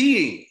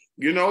being.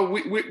 You know,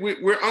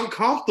 we're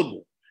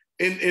uncomfortable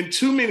in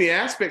too many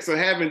aspects of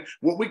having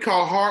what we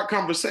call hard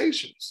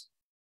conversations.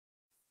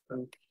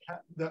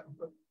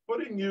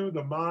 Putting you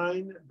the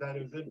mind that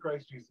is in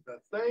Christ Jesus, that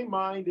same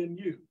mind in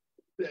you.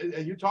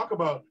 And you talk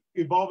about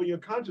evolving your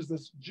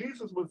consciousness.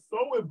 Jesus was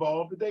so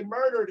involved that they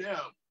murdered him.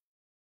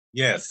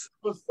 Yes.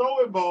 He was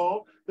so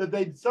involved that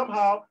they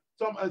sometimes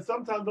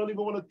don't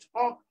even want to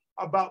talk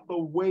about the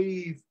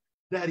ways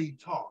that he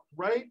talked,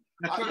 right?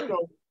 You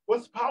know,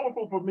 what's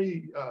powerful for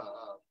me,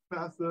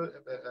 Pastor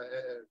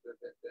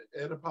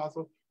and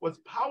Apostle, what's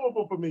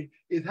powerful for me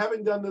is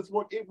having done this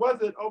work. It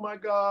wasn't, oh my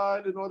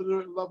God, in order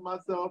to love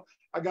myself,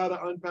 I got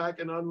to unpack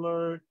and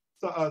unlearn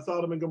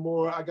Sodom and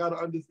Gomorrah. I got to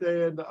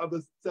understand the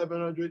other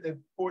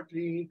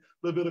 714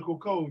 Levitical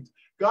codes.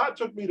 God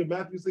took me to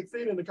Matthew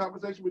 16 in the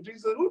conversation with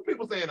Jesus. Who do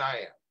people saying I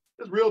am?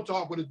 It's real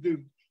talk with his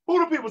dudes. Who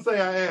do people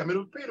say I am?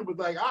 And Peter was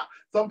like,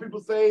 some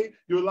people say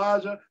you're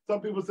Elijah. Some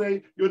people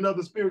say you're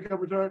another spirit can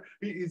return.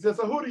 He said,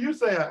 so who do you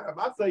say I am?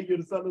 I say you're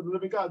the son of the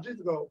living God.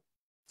 Jesus goes,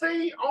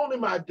 see, only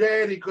my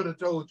daddy could have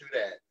told you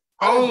that.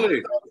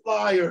 Only.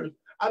 Liars.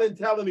 I didn't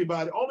tell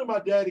anybody. Only my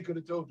daddy could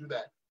have told you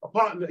that.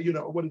 Upon, you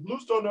know, what is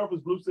loosed on earth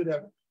is loosed in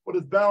heaven. What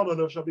is bound on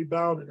earth shall be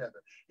bound in heaven.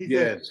 He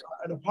said,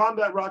 and upon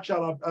that rock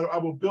shall I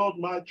will build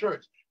my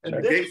church. And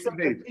then he said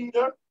to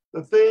Peter,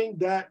 the thing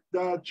that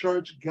the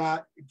church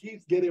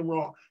keeps getting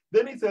wrong.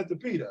 Then he said to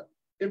Peter,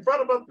 in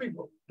front of other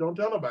people, don't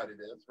tell nobody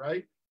this,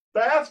 right?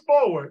 Fast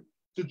forward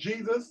to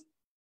Jesus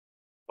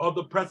on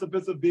the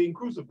precipice of being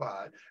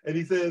crucified. And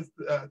he says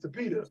to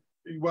Peter,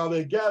 while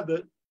they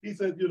gathered, he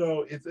said, you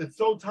know, it's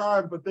so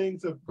time for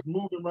things to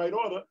move in right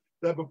order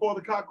that before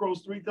the cock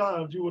crows 3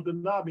 times, you will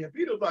deny me. And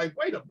Peter's like,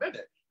 wait a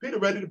minute. Peter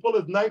ready to pull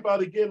his knife out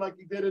again like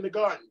he did in the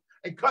garden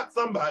and cut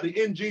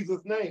somebody in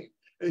Jesus' name.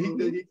 And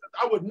he said,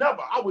 I would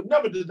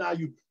never deny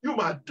you. You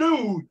my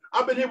dude.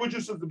 I've been here with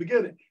you since the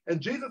beginning. And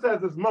Jesus has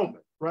this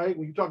moment, right?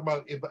 When you talk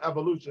about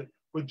evolution,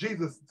 where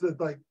Jesus says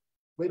like,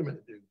 wait a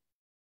minute, dude.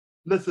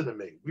 Listen to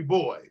me. We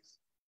boys.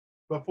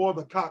 Before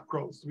the cock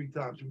crows 3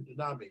 times, you would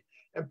deny me.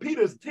 And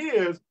Peter's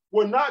tears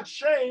were not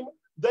shame.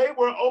 They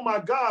were, oh my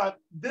God,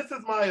 this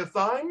is my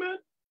assignment.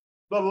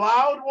 The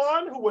loud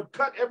one who would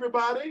cut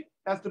everybody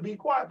has to be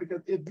quiet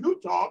because if you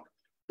talk,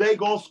 they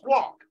gonna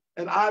squawk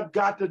and I've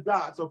got to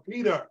die. So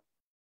Peter,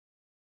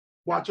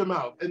 watch your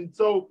mouth. And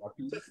so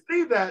to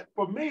see that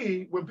for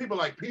me, when people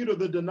like Peter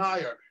the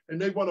denier and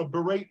they want to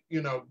berate,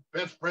 you know,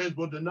 best friends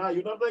will deny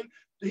you. Like,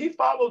 he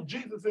followed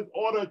Jesus's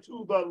order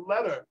to the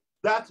letter.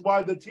 That's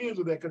why the tears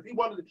were there, because he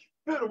wanted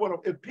Peter would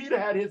have, if Peter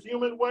had his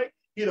human way,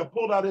 he'd have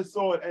pulled out his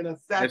sword and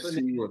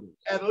assassinated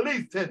at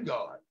least 10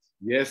 guards.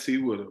 Yes, he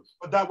would have.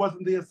 But that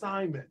wasn't the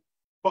assignment.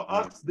 For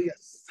us, the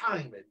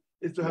assignment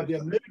is to have the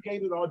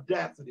unmitigated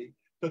audacity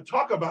to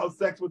talk about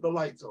sex with the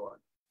lights on,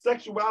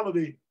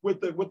 sexuality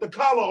with the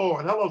collar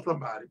on. Hello,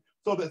 somebody.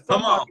 So that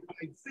somebody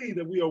might see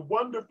that we are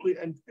wonderfully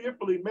and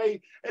fearfully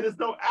made. And it's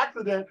no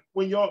accident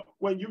when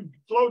you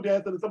slow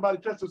dance and somebody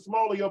touches the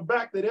small of your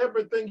back that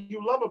everything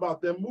you love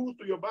about them moves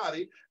through your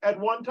body at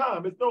one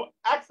time. It's no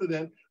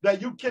accident that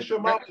you kiss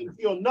your mom and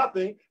feel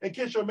nothing and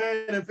kiss your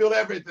man and feel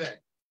everything.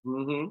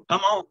 Mm-hmm.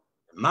 Come on.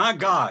 My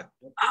God.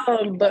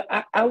 But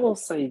I will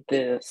say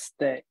this,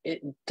 that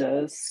it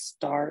does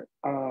start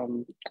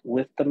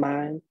with the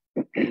mind.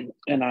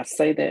 And I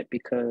say that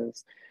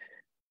because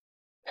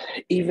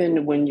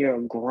even when you're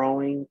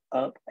growing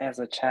up as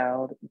a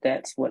child,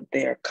 that's what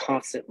they're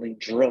constantly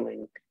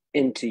drilling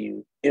into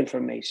you.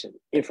 Information.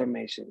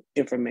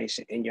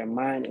 And your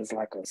mind is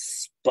like a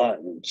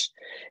sponge.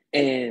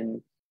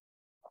 And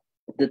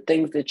the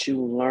things that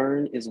you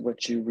learn is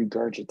what you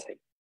regurgitate.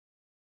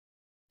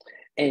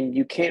 And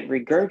you can't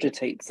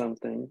regurgitate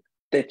something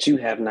that you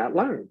have not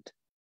learned.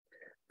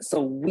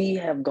 So we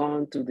have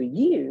gone through the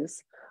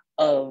years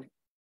of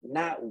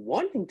not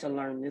wanting to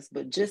learn this,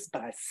 but just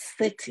by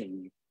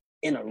sitting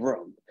in a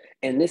room.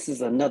 And this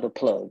is another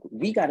plug.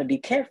 We got to be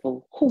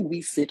careful who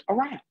we sit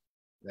around.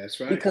 That's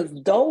right. Because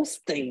those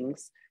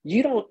things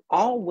you don't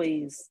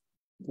always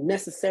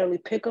necessarily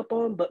pick up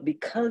on, but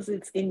because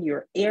it's in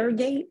your ear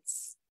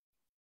gates,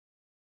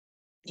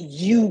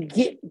 you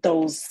get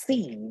those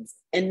seeds,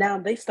 and now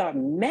they start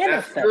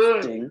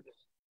manifesting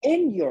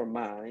in your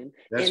mind.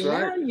 That's and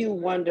right. Now you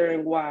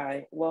wondering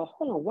why, well,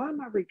 hold on, why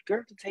am I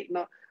regurgitating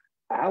up?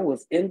 I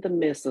was in the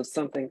midst of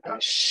something I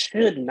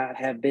should not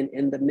have been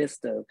in the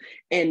midst of.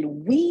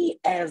 And we,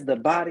 as the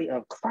body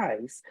of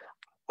Christ,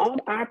 on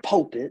our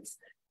pulpits,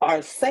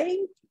 are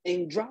saying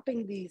and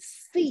dropping these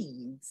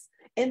seeds.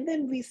 And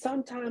then we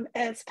sometimes,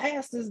 as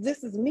pastors,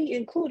 this is me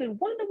included,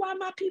 wonder why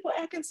my people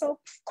acting so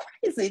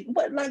crazy.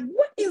 What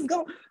is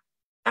going on?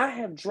 I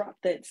have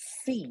dropped that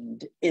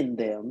seed in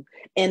them.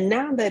 And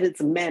now that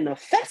it's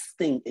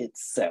manifesting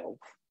itself,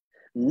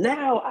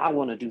 now I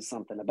want to do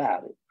something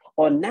about it.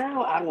 Or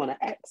now I want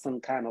to act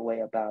some kind of way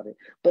about it.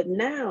 But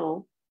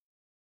now,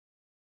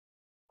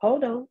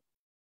 hold on,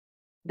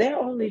 they're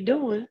only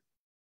doing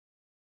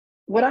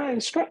what I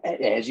instruct,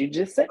 as you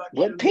just said,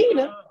 with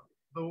Peter.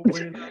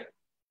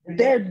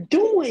 They're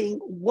doing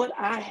what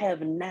I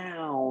have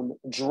now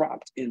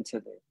dropped into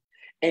them.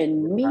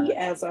 And me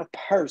as a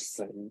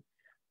person,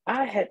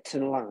 I had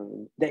to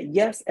learn that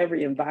yes,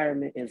 every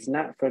environment is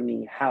not for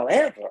me.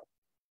 However,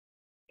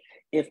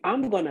 if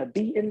I'm going to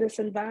be in this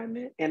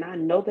environment and I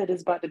know that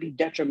it's about to be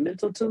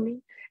detrimental to me,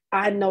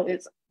 I know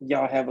it's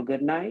y'all have a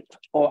good night,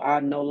 or I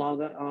no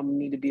longer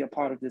need to be a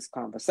part of this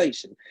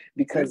conversation,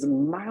 because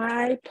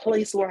my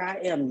place where I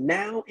am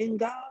now in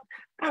God,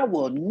 I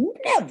will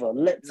never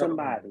let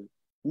somebody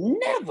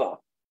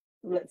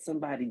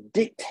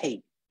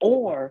dictate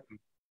or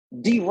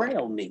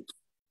derail me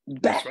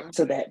back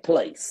to that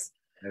place.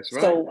 That's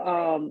right.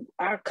 So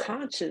our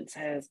conscience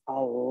has a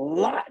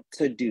lot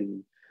to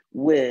do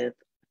with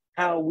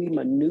how we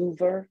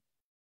maneuver,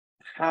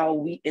 how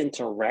we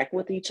interact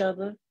with each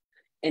other.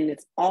 And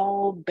it's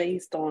all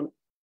based on,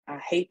 I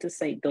hate to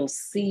say, those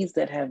seeds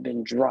that have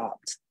been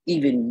dropped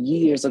even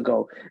years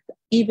ago.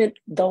 Even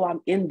though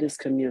I'm in this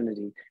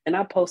community, and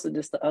I posted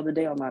this the other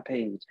day on my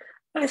page,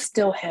 I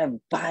still have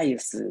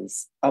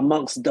biases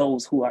amongst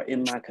those who are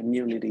in my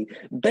community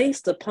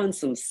based upon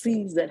some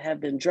seeds that have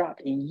been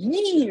dropped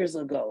years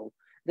ago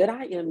that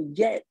I am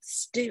yet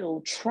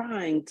still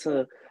trying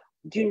to,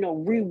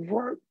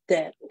 rework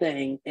that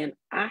thing. And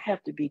I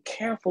have to be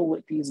careful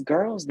with these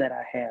girls that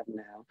I have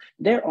now.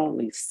 They're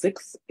only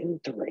 6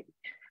 and 3.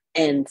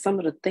 And some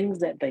of the things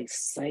that they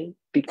say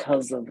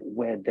because of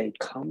where they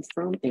come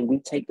from, and we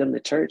take them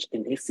to church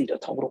and they see the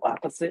total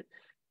opposite.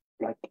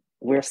 Like,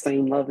 we're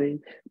same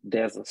loving.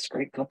 There's a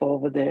straight couple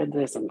over there.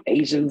 There's some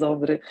Asians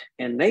over there.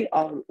 And they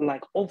are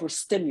like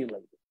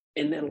overstimulated.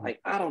 And they're like,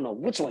 I don't know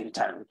which way to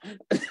turn.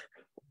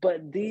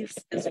 But this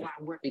is why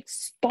we're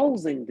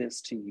exposing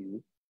this to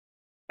you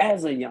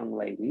as a young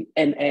lady.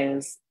 And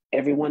as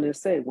everyone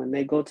has said, when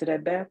they go to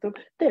that bathroom,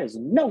 there's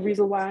no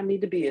reason why I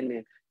need to be in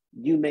there.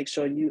 You make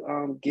sure you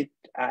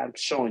I'm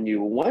showing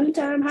you one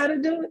time how to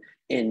do it,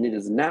 and it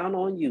is now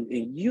on you.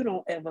 And you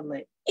don't ever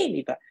let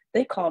anybody.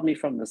 They called me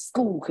from the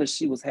school because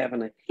she was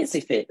having a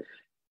hissy fit.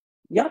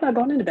 Y'all not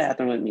going in the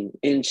bathroom with me.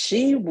 And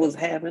she was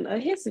having a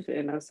hissy fit.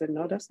 And I said,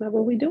 no, that's not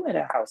what we do at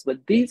our house.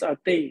 But these are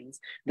things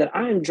that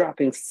I am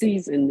dropping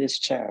seeds in this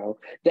child,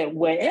 that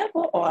wherever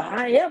or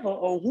however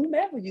or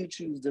whomever you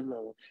choose to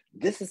love,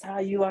 this is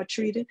how you are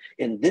treated,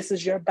 and this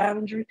is your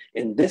boundary,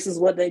 and this is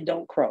what they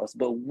don't cross.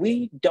 But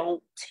we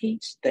don't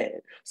teach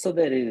that so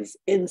that it is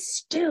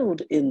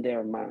instilled in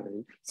their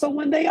mind. So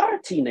when they are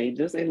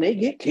teenagers and they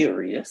get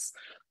curious,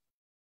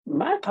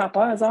 my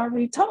papa has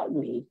already taught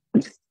me,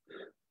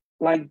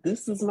 like,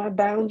 this is my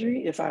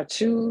boundary if I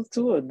choose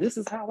to, or this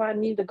is how I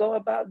need to go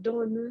about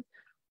doing this.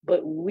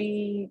 But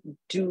we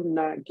do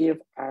not give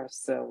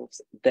ourselves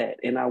that.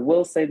 And I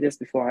will say this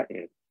before I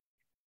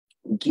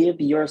end.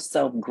 Give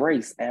yourself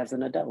grace as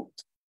an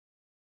adult.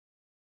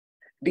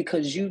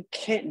 Because you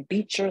can't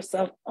beat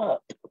yourself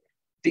up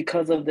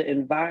because of the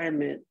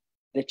environment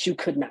that you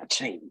could not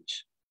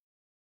change.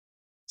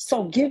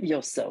 So give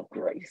yourself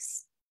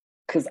grace.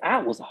 Because I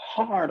was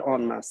hard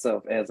on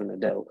myself as an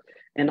adult.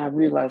 And I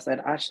realized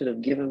that I should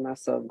have given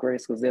myself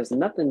grace, because there's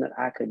nothing that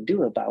I could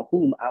do about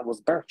whom I was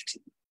birthed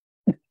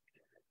to.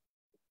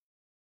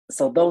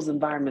 So those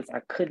environments I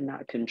could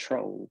not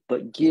control,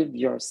 but give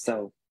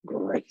yourself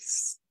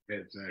grace.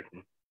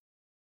 Exactly.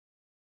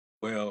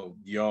 Well,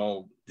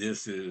 y'all,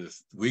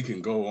 we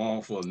can go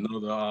on for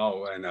another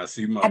hour, and I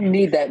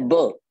need that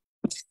book.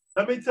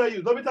 Let me tell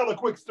a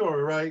quick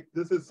story, right?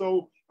 This is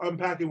so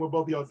unpacking what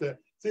both of y'all said.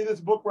 See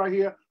this book right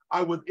here?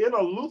 I was in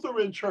a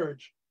Lutheran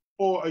church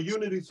for a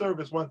unity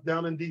service once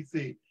down in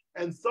DC,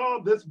 and saw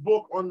this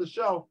book on the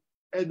shelf,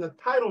 and the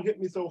title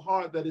hit me so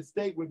hard that it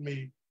stayed with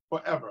me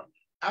forever.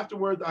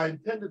 Afterwards, I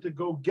intended to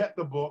go get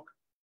the book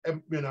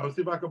and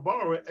see if I could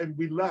borrow it, and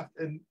we left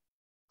and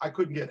I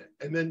couldn't get it.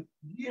 And then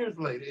years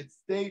later, it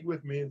stayed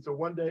with me. And so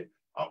one day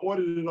I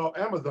ordered it off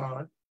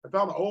Amazon. I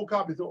found an old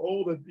copy so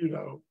old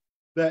that,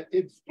 that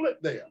it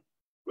split there.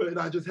 And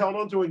I just held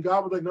on to it, and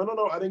God was like,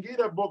 no, I didn't give you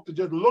that book to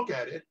just look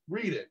at it,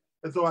 read it.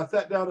 And so I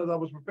sat down as I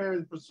was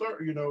preparing for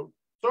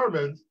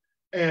sermons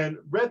and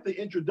read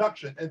the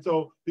introduction. And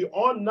so the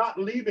on not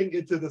leaving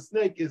it to the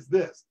snake is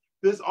this.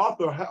 This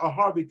author,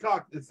 Harvey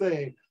Cox, is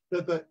saying,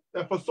 that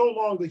for so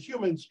long the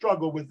human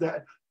struggle was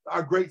that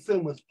our great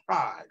sin was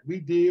pride. We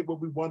did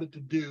what we wanted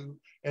to do,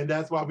 and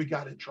that's why we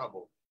got in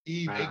trouble.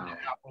 Eve ate the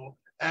apple.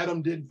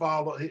 Adam didn't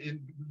follow in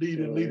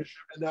leadership,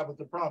 and that was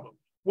the problem.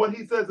 What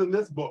he says in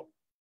this book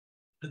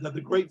is that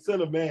the great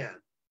sin of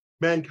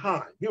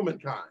mankind,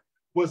 humankind,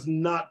 was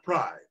not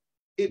pride.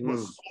 It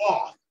was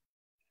sloth.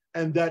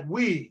 And that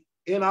we,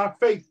 in our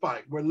faith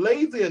fight, were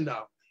lazy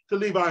enough to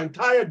leave our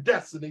entire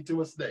destiny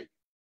to a snake.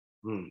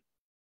 And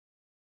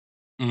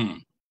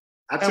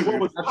what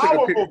was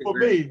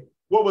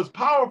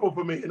powerful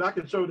for me, and I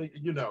can show that,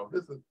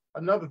 this is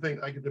another thing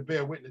I get to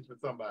bear witness with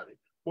somebody.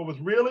 What was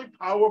really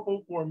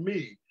powerful for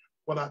me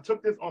when I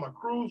took this on a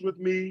cruise with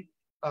me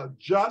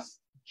just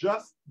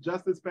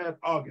this past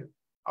August,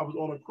 I was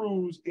on a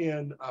cruise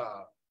in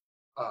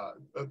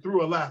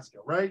through Alaska,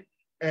 right?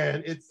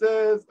 And it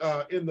says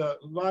in the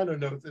liner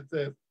notes, it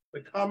says the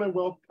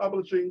Commonwealth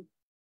Publishing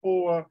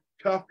for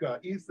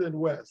Kafka, East and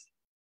West,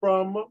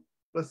 from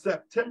the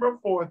September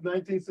 4th,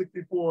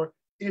 1964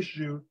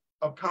 issue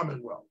of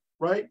Commonwealth,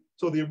 right?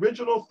 So the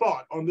original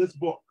thought on this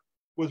book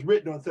was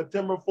written on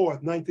September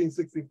 4th,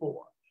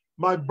 1964.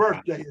 My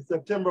birthday is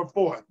September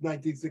 4th,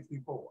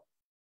 1964.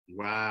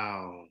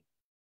 Wow.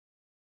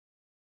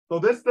 So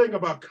this thing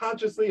about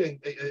consciously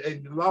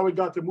and allowing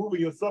God to move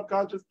in your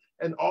subconscious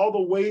and all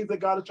the ways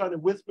that God is trying to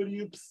whisper to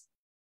you, psst,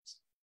 psst.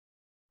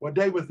 What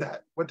day was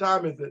that? What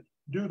time is it?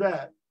 Do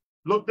that.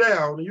 Look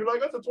down, and you're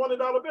like, that's a $20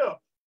 bill.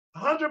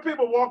 100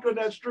 people walked on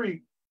that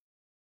street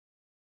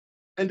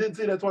and didn't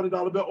see that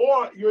 $20 bill.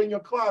 Or you're in your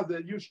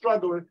closet, you're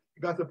struggling.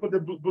 You got to put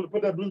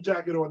that blue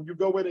jacket on. You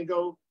go in and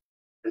go,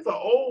 it's an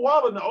old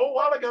wallet, and the old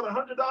wallet got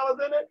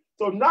 $100 in it.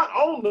 So not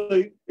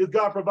only is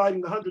God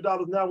providing the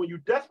 $100 now when you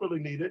desperately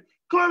need it,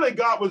 clearly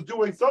God was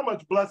doing so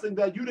much blessing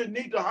that you didn't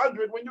need the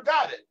 100 when you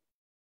got it.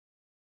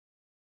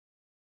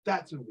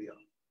 That's who we are.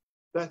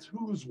 That's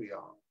whose we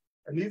are.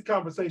 And these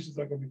conversations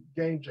are going to be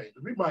game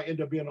changers. We might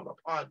end up being on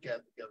a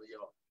podcast together,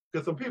 y'all,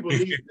 because some people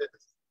need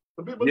this.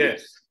 Some people need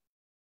this.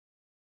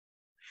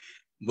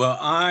 Well,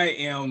 I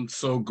am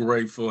so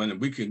grateful, and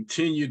we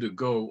continue to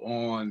go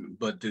on,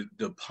 but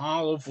the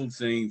powerful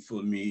thing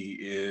for me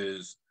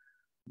is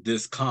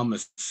this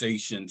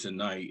conversation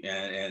tonight,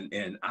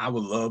 and I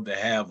would love to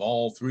have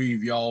all three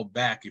of y'all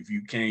back if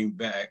you came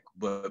back,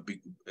 but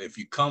if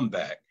you come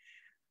back,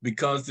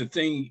 because the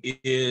thing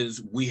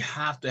is, we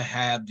have to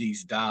have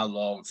these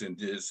dialogues in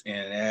this,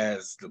 and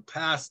as the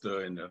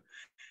pastor and the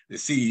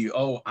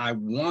CEO, I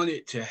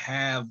wanted to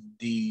have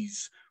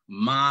these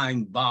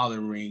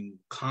mind-boggling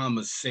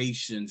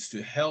conversations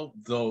to help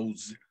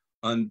those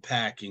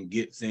unpack and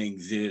get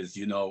things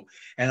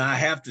and I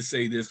have to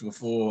say this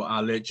before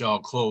I let y'all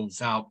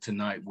close out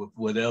tonight with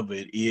whatever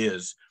it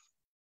is.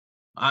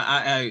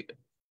 I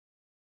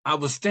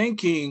was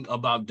thinking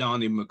about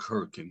Donnie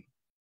McClurkin,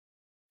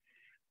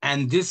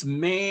 and this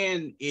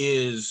man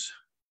is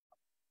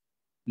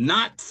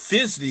not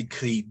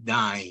physically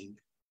dying,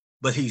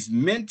 but he's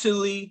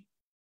mentally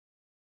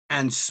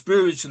and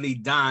spiritually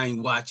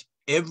dying. Watch,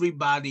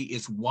 everybody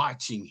is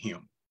watching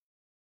him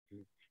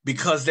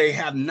because they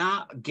have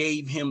not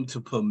gave him the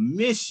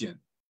permission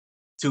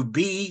to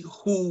be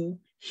who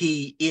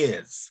he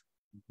is.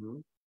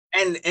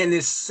 And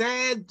it's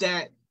sad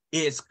that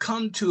it's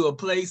come to a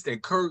place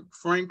that Kirk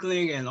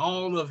Franklin and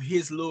all of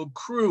his little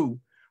crew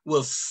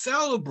will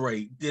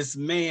celebrate this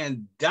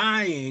man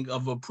dying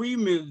of a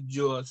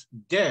premature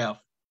death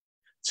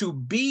to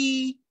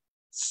be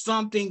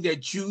something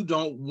that you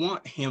don't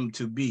want him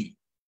to be.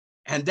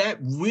 And that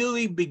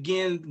really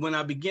began when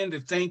I began to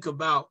think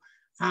about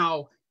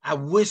how I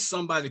wish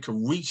somebody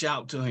could reach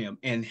out to him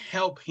and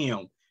help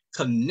him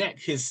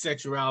connect his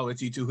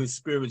sexuality to his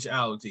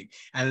spirituality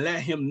and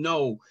let him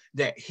know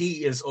that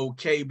he is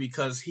okay,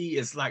 because he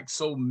is like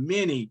so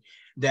many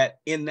that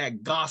in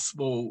that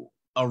gospel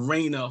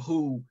arena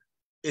who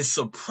is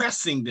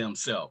suppressing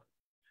themselves.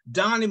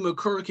 Donnie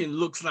McClurkin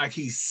looks like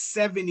he's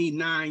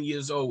 79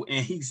 years old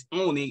and he's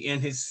only in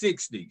his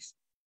 60s.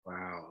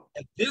 Wow.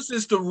 And this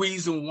is the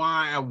reason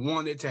why I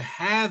wanted to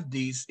have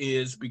these,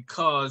 is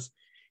because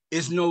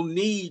it's no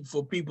need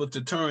for people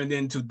to turn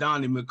into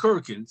Donnie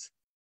McClurkins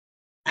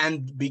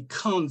and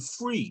become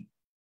free.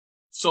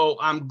 So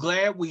I'm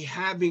glad we're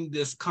having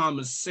this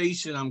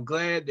conversation. I'm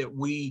glad that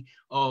we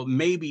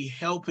may be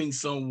helping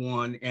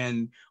someone.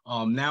 And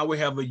now we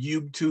have a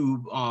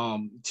YouTube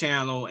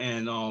channel,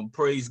 and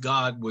praise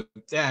God with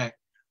that.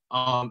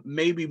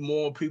 Maybe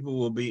more people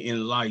will be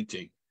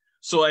enlightened.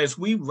 So as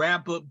we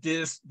wrap up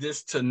this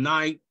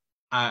tonight,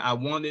 I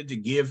wanted to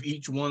give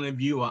each one of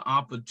you an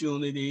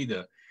opportunity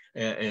to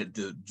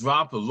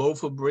drop a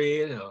loaf of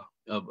bread,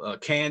 a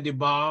candy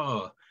bar,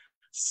 or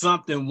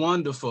something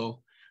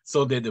wonderful,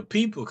 so that the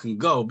people can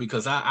go,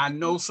 because I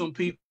know some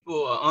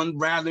people are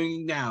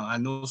unraveling now. I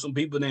know some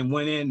people then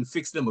went in and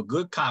fixed them a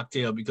good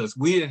cocktail because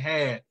we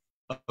had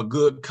a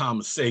good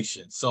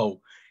conversation.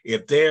 So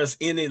if there's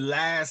any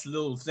last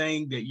little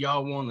thing that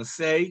y'all want to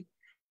say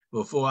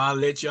before I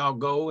let y'all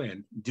go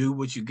and do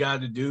what you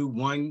got to do,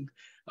 one,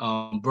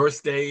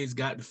 birthdays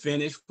got to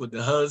finish with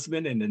the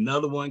husband, and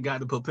another one got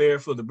to prepare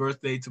for the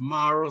birthday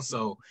tomorrow.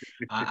 So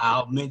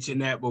I'll mention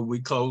that when we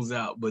close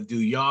out. But do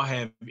y'all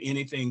have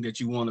anything that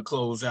you want to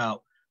close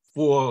out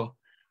for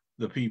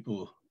the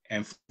people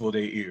and for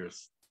their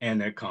ears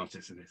and their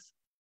consciousness?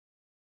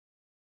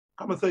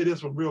 I'm going to say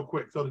this one real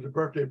quick so that the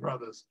birthday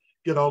brothers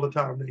get all the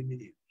time they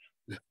need.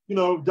 You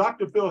know,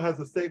 Dr. Phil has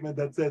a statement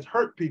that says,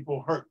 hurt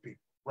people,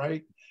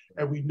 right?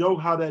 And we know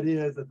how that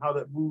is and how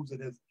that moves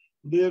and has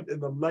lived in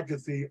the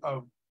legacy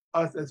of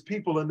us as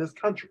people in this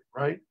country,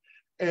 right?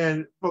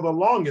 And for the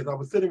longest, I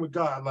was sitting with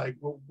God, like,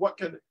 well, what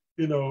can,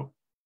 you know,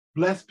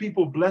 bless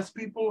people?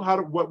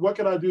 What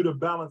can I do to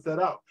balance that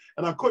out?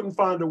 And I couldn't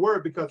find a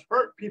word because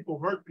hurt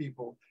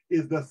people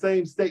is the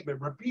same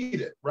statement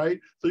repeated, right?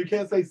 So you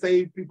can't say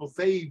save people,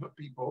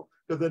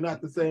 because they're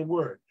not the same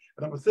word.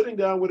 And I was sitting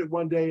down with it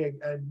one day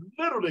and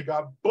literally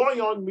God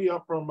boing me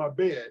up from my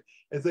bed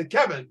and said,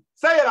 Kevin,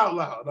 say it out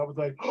loud. And I was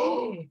like,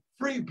 oh,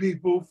 free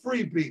people,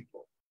 free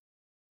people.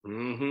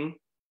 Mm-hmm.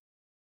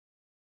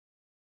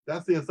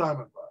 That's the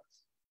assignment for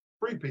us.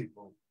 Free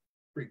people,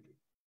 free people.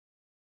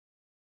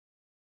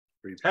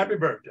 Free people. Happy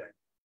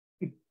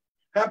birthday.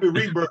 Happy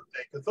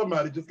rebirthday, because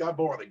somebody just got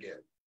born again.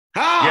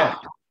 Yeah.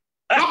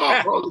 Come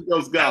on, Holy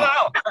Ghost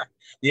God.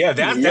 Yeah,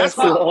 that's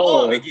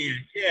born again.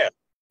 Yeah.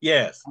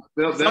 Yes.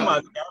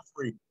 Somebody got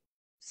free.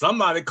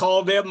 Somebody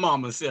called their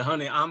mama and said,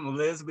 honey, I'm a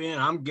lesbian,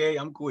 I'm gay,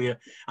 I'm queer,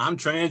 I'm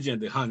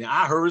transgender, honey.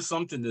 I heard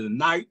something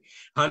tonight,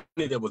 honey,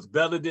 that was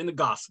better than the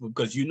gospel,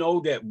 because you know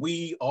that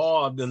we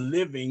are the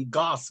living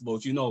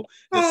gospels. You know,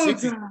 the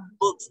 60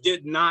 books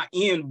did not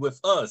end with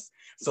us.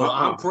 So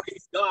I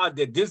praise God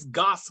that this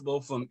gospel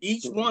from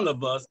each one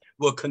of us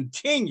will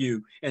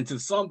continue until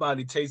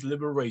somebody takes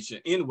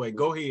liberation. Anyway,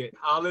 go ahead.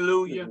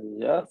 Hallelujah.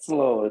 Yes,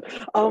 Lord.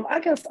 I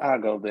guess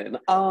I'll go then.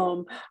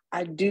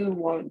 I do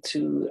want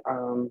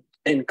to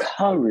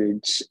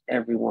encourage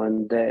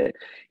everyone that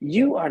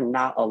you are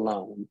not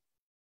alone.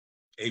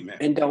 Amen.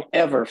 And don't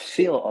ever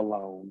feel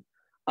alone.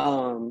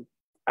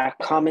 I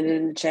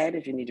commented in the chat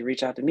if you need to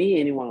reach out to me,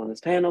 anyone on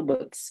this panel,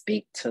 but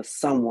speak to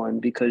someone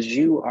because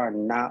you are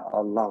not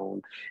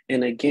alone.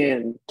 And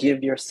again,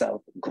 give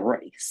yourself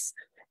grace.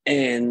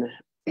 And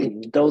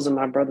those are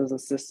my brothers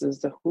and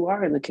sisters who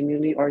are in the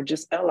community or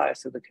just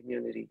allies to the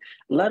community.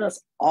 Let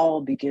us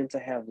all begin to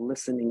have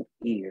listening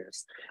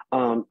ears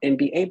and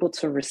be able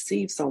to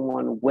receive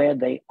someone where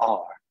they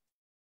are.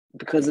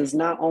 Because it's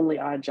not only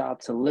our job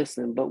to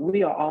listen, but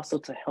we are also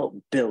to help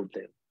build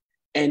them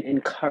and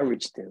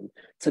encourage them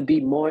to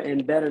be more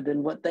and better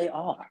than what they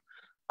are.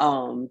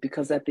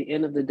 Because at the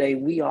end of the day,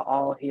 we are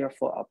all here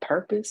for a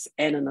purpose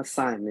and an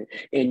assignment.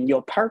 And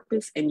your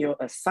purpose and your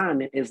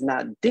assignment is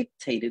not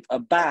dictated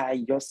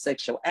by your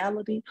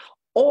sexuality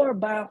or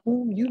by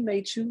whom you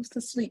may choose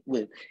to sleep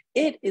with.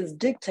 It is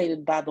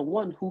dictated by the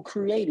one who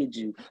created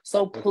you.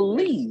 So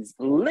please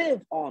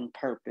live on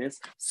purpose,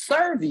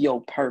 serve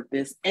your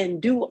purpose,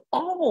 and do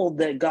all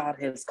that God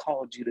has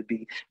called you to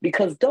be.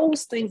 Because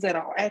those things that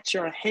are at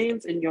your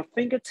hands and your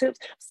fingertips,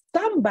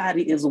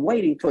 somebody is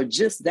waiting for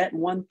just that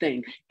one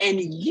thing.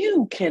 And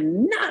you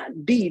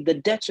cannot be the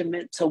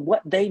detriment to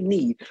what they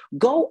need.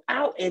 Go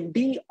out and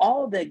be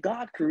all that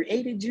God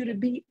created you to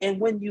be. And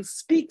when you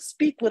speak,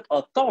 speak with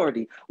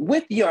authority,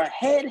 with your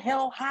head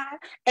held high,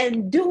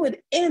 and do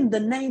it in the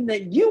name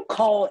that you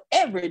call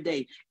every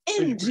day.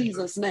 In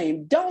Jesus'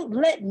 name, don't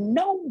let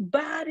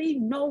nobody,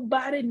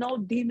 no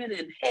demon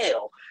in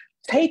hell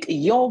take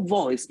your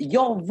voice.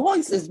 Your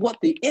voice is what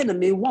the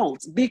enemy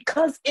wants,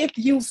 because if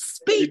you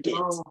speak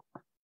it,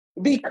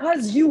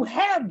 because you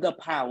have the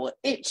power,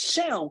 it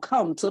shall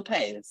come to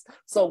pass.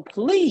 So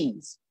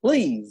please,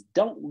 please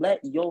don't let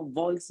your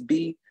voice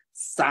be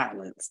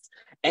silenced.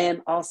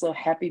 And also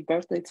happy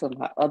birthday to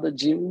my other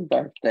June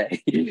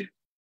birthday.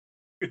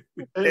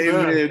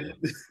 Amen.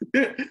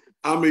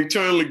 I'm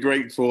eternally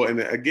grateful.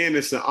 And again,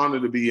 it's an honor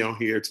to be on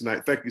here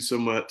tonight. Thank you so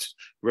much,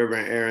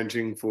 Reverend Aaron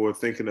Jean, for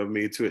thinking of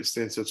me to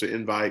extend such an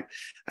invite.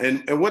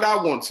 And what I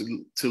want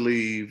to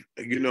leave,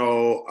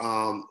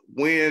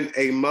 when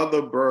a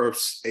mother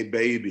births a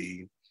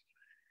baby,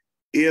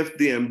 if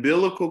the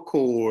umbilical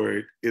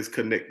cord is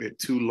connected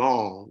too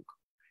long,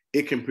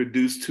 it can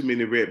produce too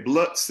many red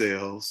blood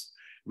cells,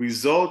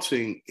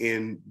 resulting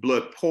in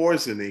blood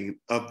poisoning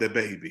of the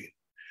baby,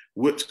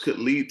 which could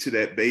lead to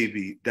that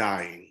baby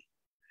dying.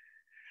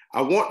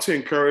 I want to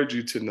encourage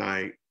you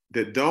tonight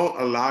that don't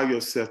allow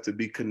yourself to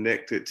be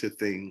connected to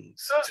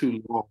things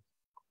too long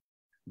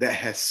that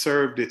has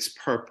served its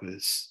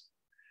purpose,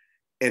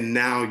 and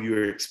now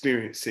you're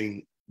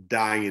experiencing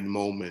dying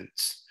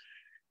moments.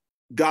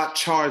 God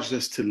charged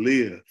us to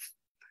live,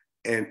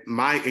 and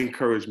my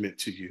encouragement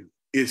to you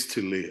is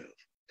to live.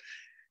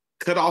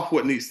 Cut off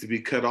what needs to be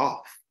cut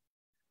off.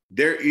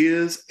 There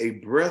is a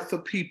breadth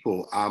of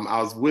people. I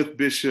was with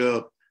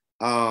Bishop,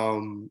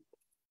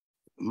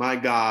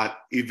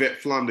 Yvette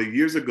Flounder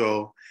years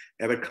ago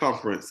at a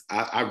conference.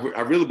 I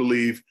really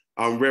believe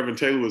Reverend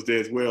Taylor was there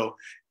as well.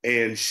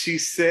 And she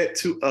said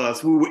to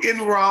us, we were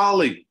in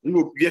Raleigh.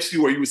 Yes,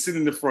 you were. You were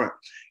sitting in the front.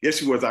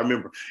 Yes, you was. I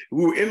remember.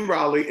 We were in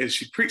Raleigh, and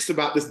she preached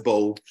about this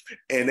bowl.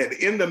 And at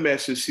the end of the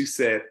message, she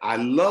said, I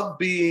love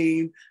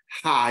being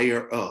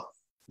higher up.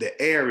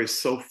 The air is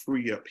so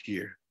free up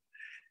here.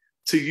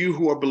 To you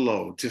who are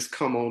below, just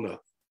come on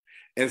up.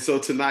 And so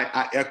tonight,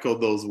 I echo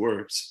those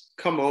words.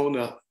 Come on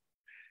up.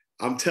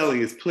 I'm telling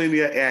you, it's plenty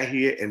of air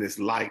here, and it's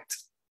light.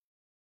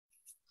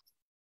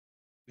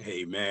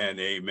 Amen,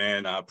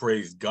 amen. I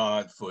praise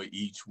God for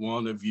each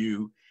one of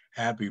you.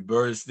 Happy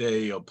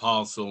birthday,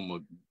 Apostle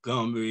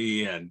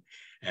Montgomery, and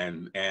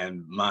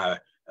my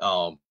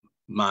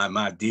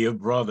my dear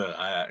brother.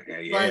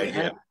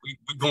 We're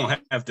gonna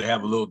have to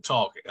have a little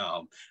talk,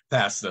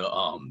 Pastor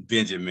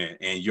Benjamin,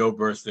 and your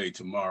birthday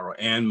tomorrow,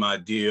 and my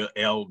dear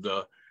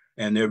elder,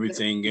 and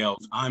everything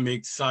else. I'm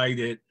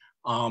excited.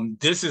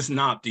 This is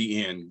not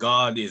the end.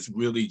 God is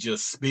really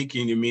just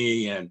speaking to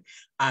me, and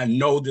I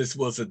know this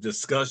was a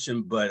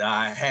discussion, but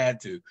I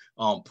had to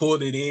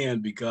put it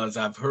in because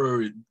I've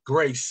heard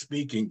grace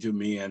speaking to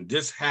me, and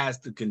this has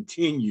to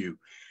continue.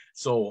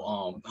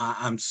 So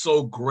I'm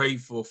so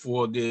grateful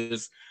for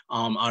this.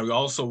 I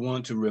also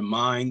want to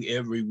remind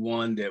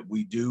everyone that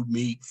we do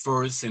meet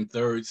first and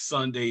third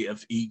Sunday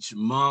of each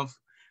month.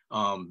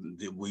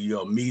 We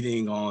are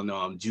meeting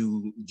on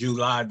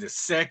July the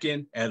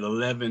 2nd at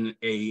 11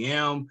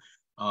 a.m.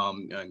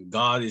 And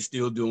God is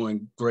still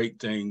doing great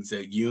things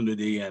at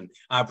Unity. And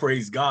I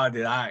praise God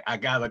that I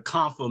got a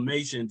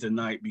confirmation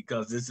tonight,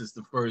 because this is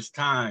the first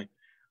time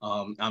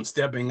I'm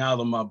stepping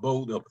out of my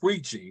boat of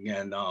preaching.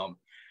 And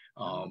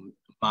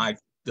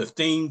the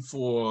theme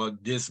for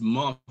this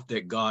month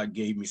that God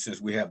gave me, since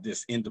we have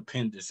this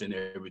independence and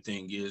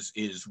everything,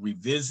 is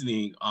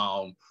revisiting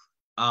our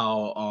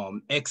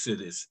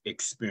Exodus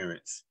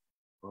experience.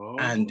 Oh.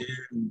 And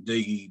then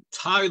the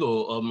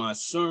title of my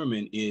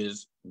sermon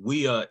is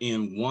 "We Are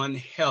in One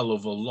Hell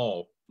of a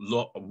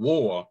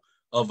War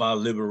of Our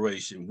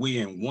Liberation."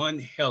 We're in one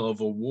hell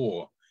of a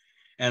war.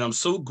 And I'm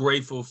so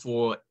grateful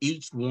for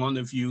each one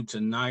of you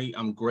tonight.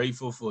 I'm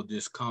grateful for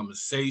this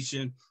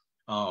conversation.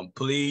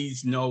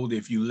 Please know that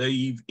if you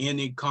leave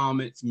any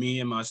comments, me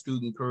and my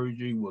student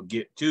clergy will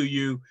get to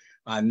you.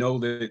 I know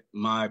that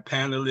my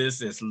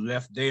panelists has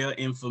left their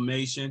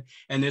information,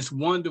 and it's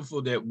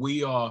wonderful that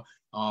we are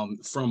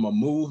from a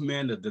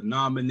movement, a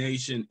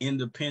denomination,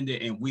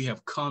 independent, and we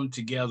have come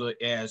together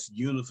as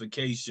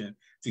unification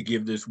to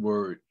give this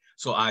word.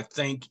 So I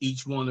thank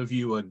each one of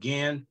you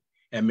again,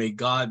 and may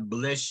God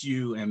bless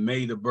you, and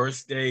may the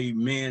birthday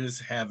men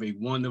have a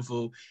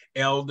wonderful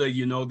elder.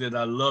 You know that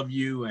I love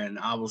you, and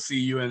I will see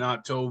you in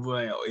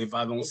October if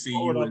I don't see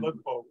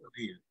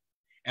you.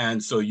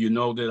 And so you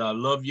know that I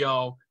love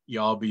y'all.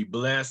 Y'all be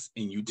blessed,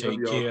 and you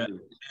take care.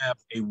 Have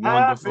a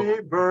wonderful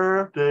happy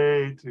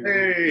birthday to you.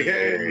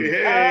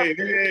 Hey,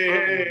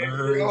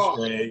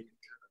 birthday.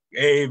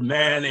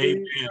 Amen. Happy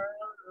Amen.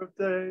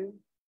 birthday.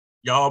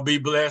 Y'all be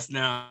blessed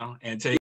now, and take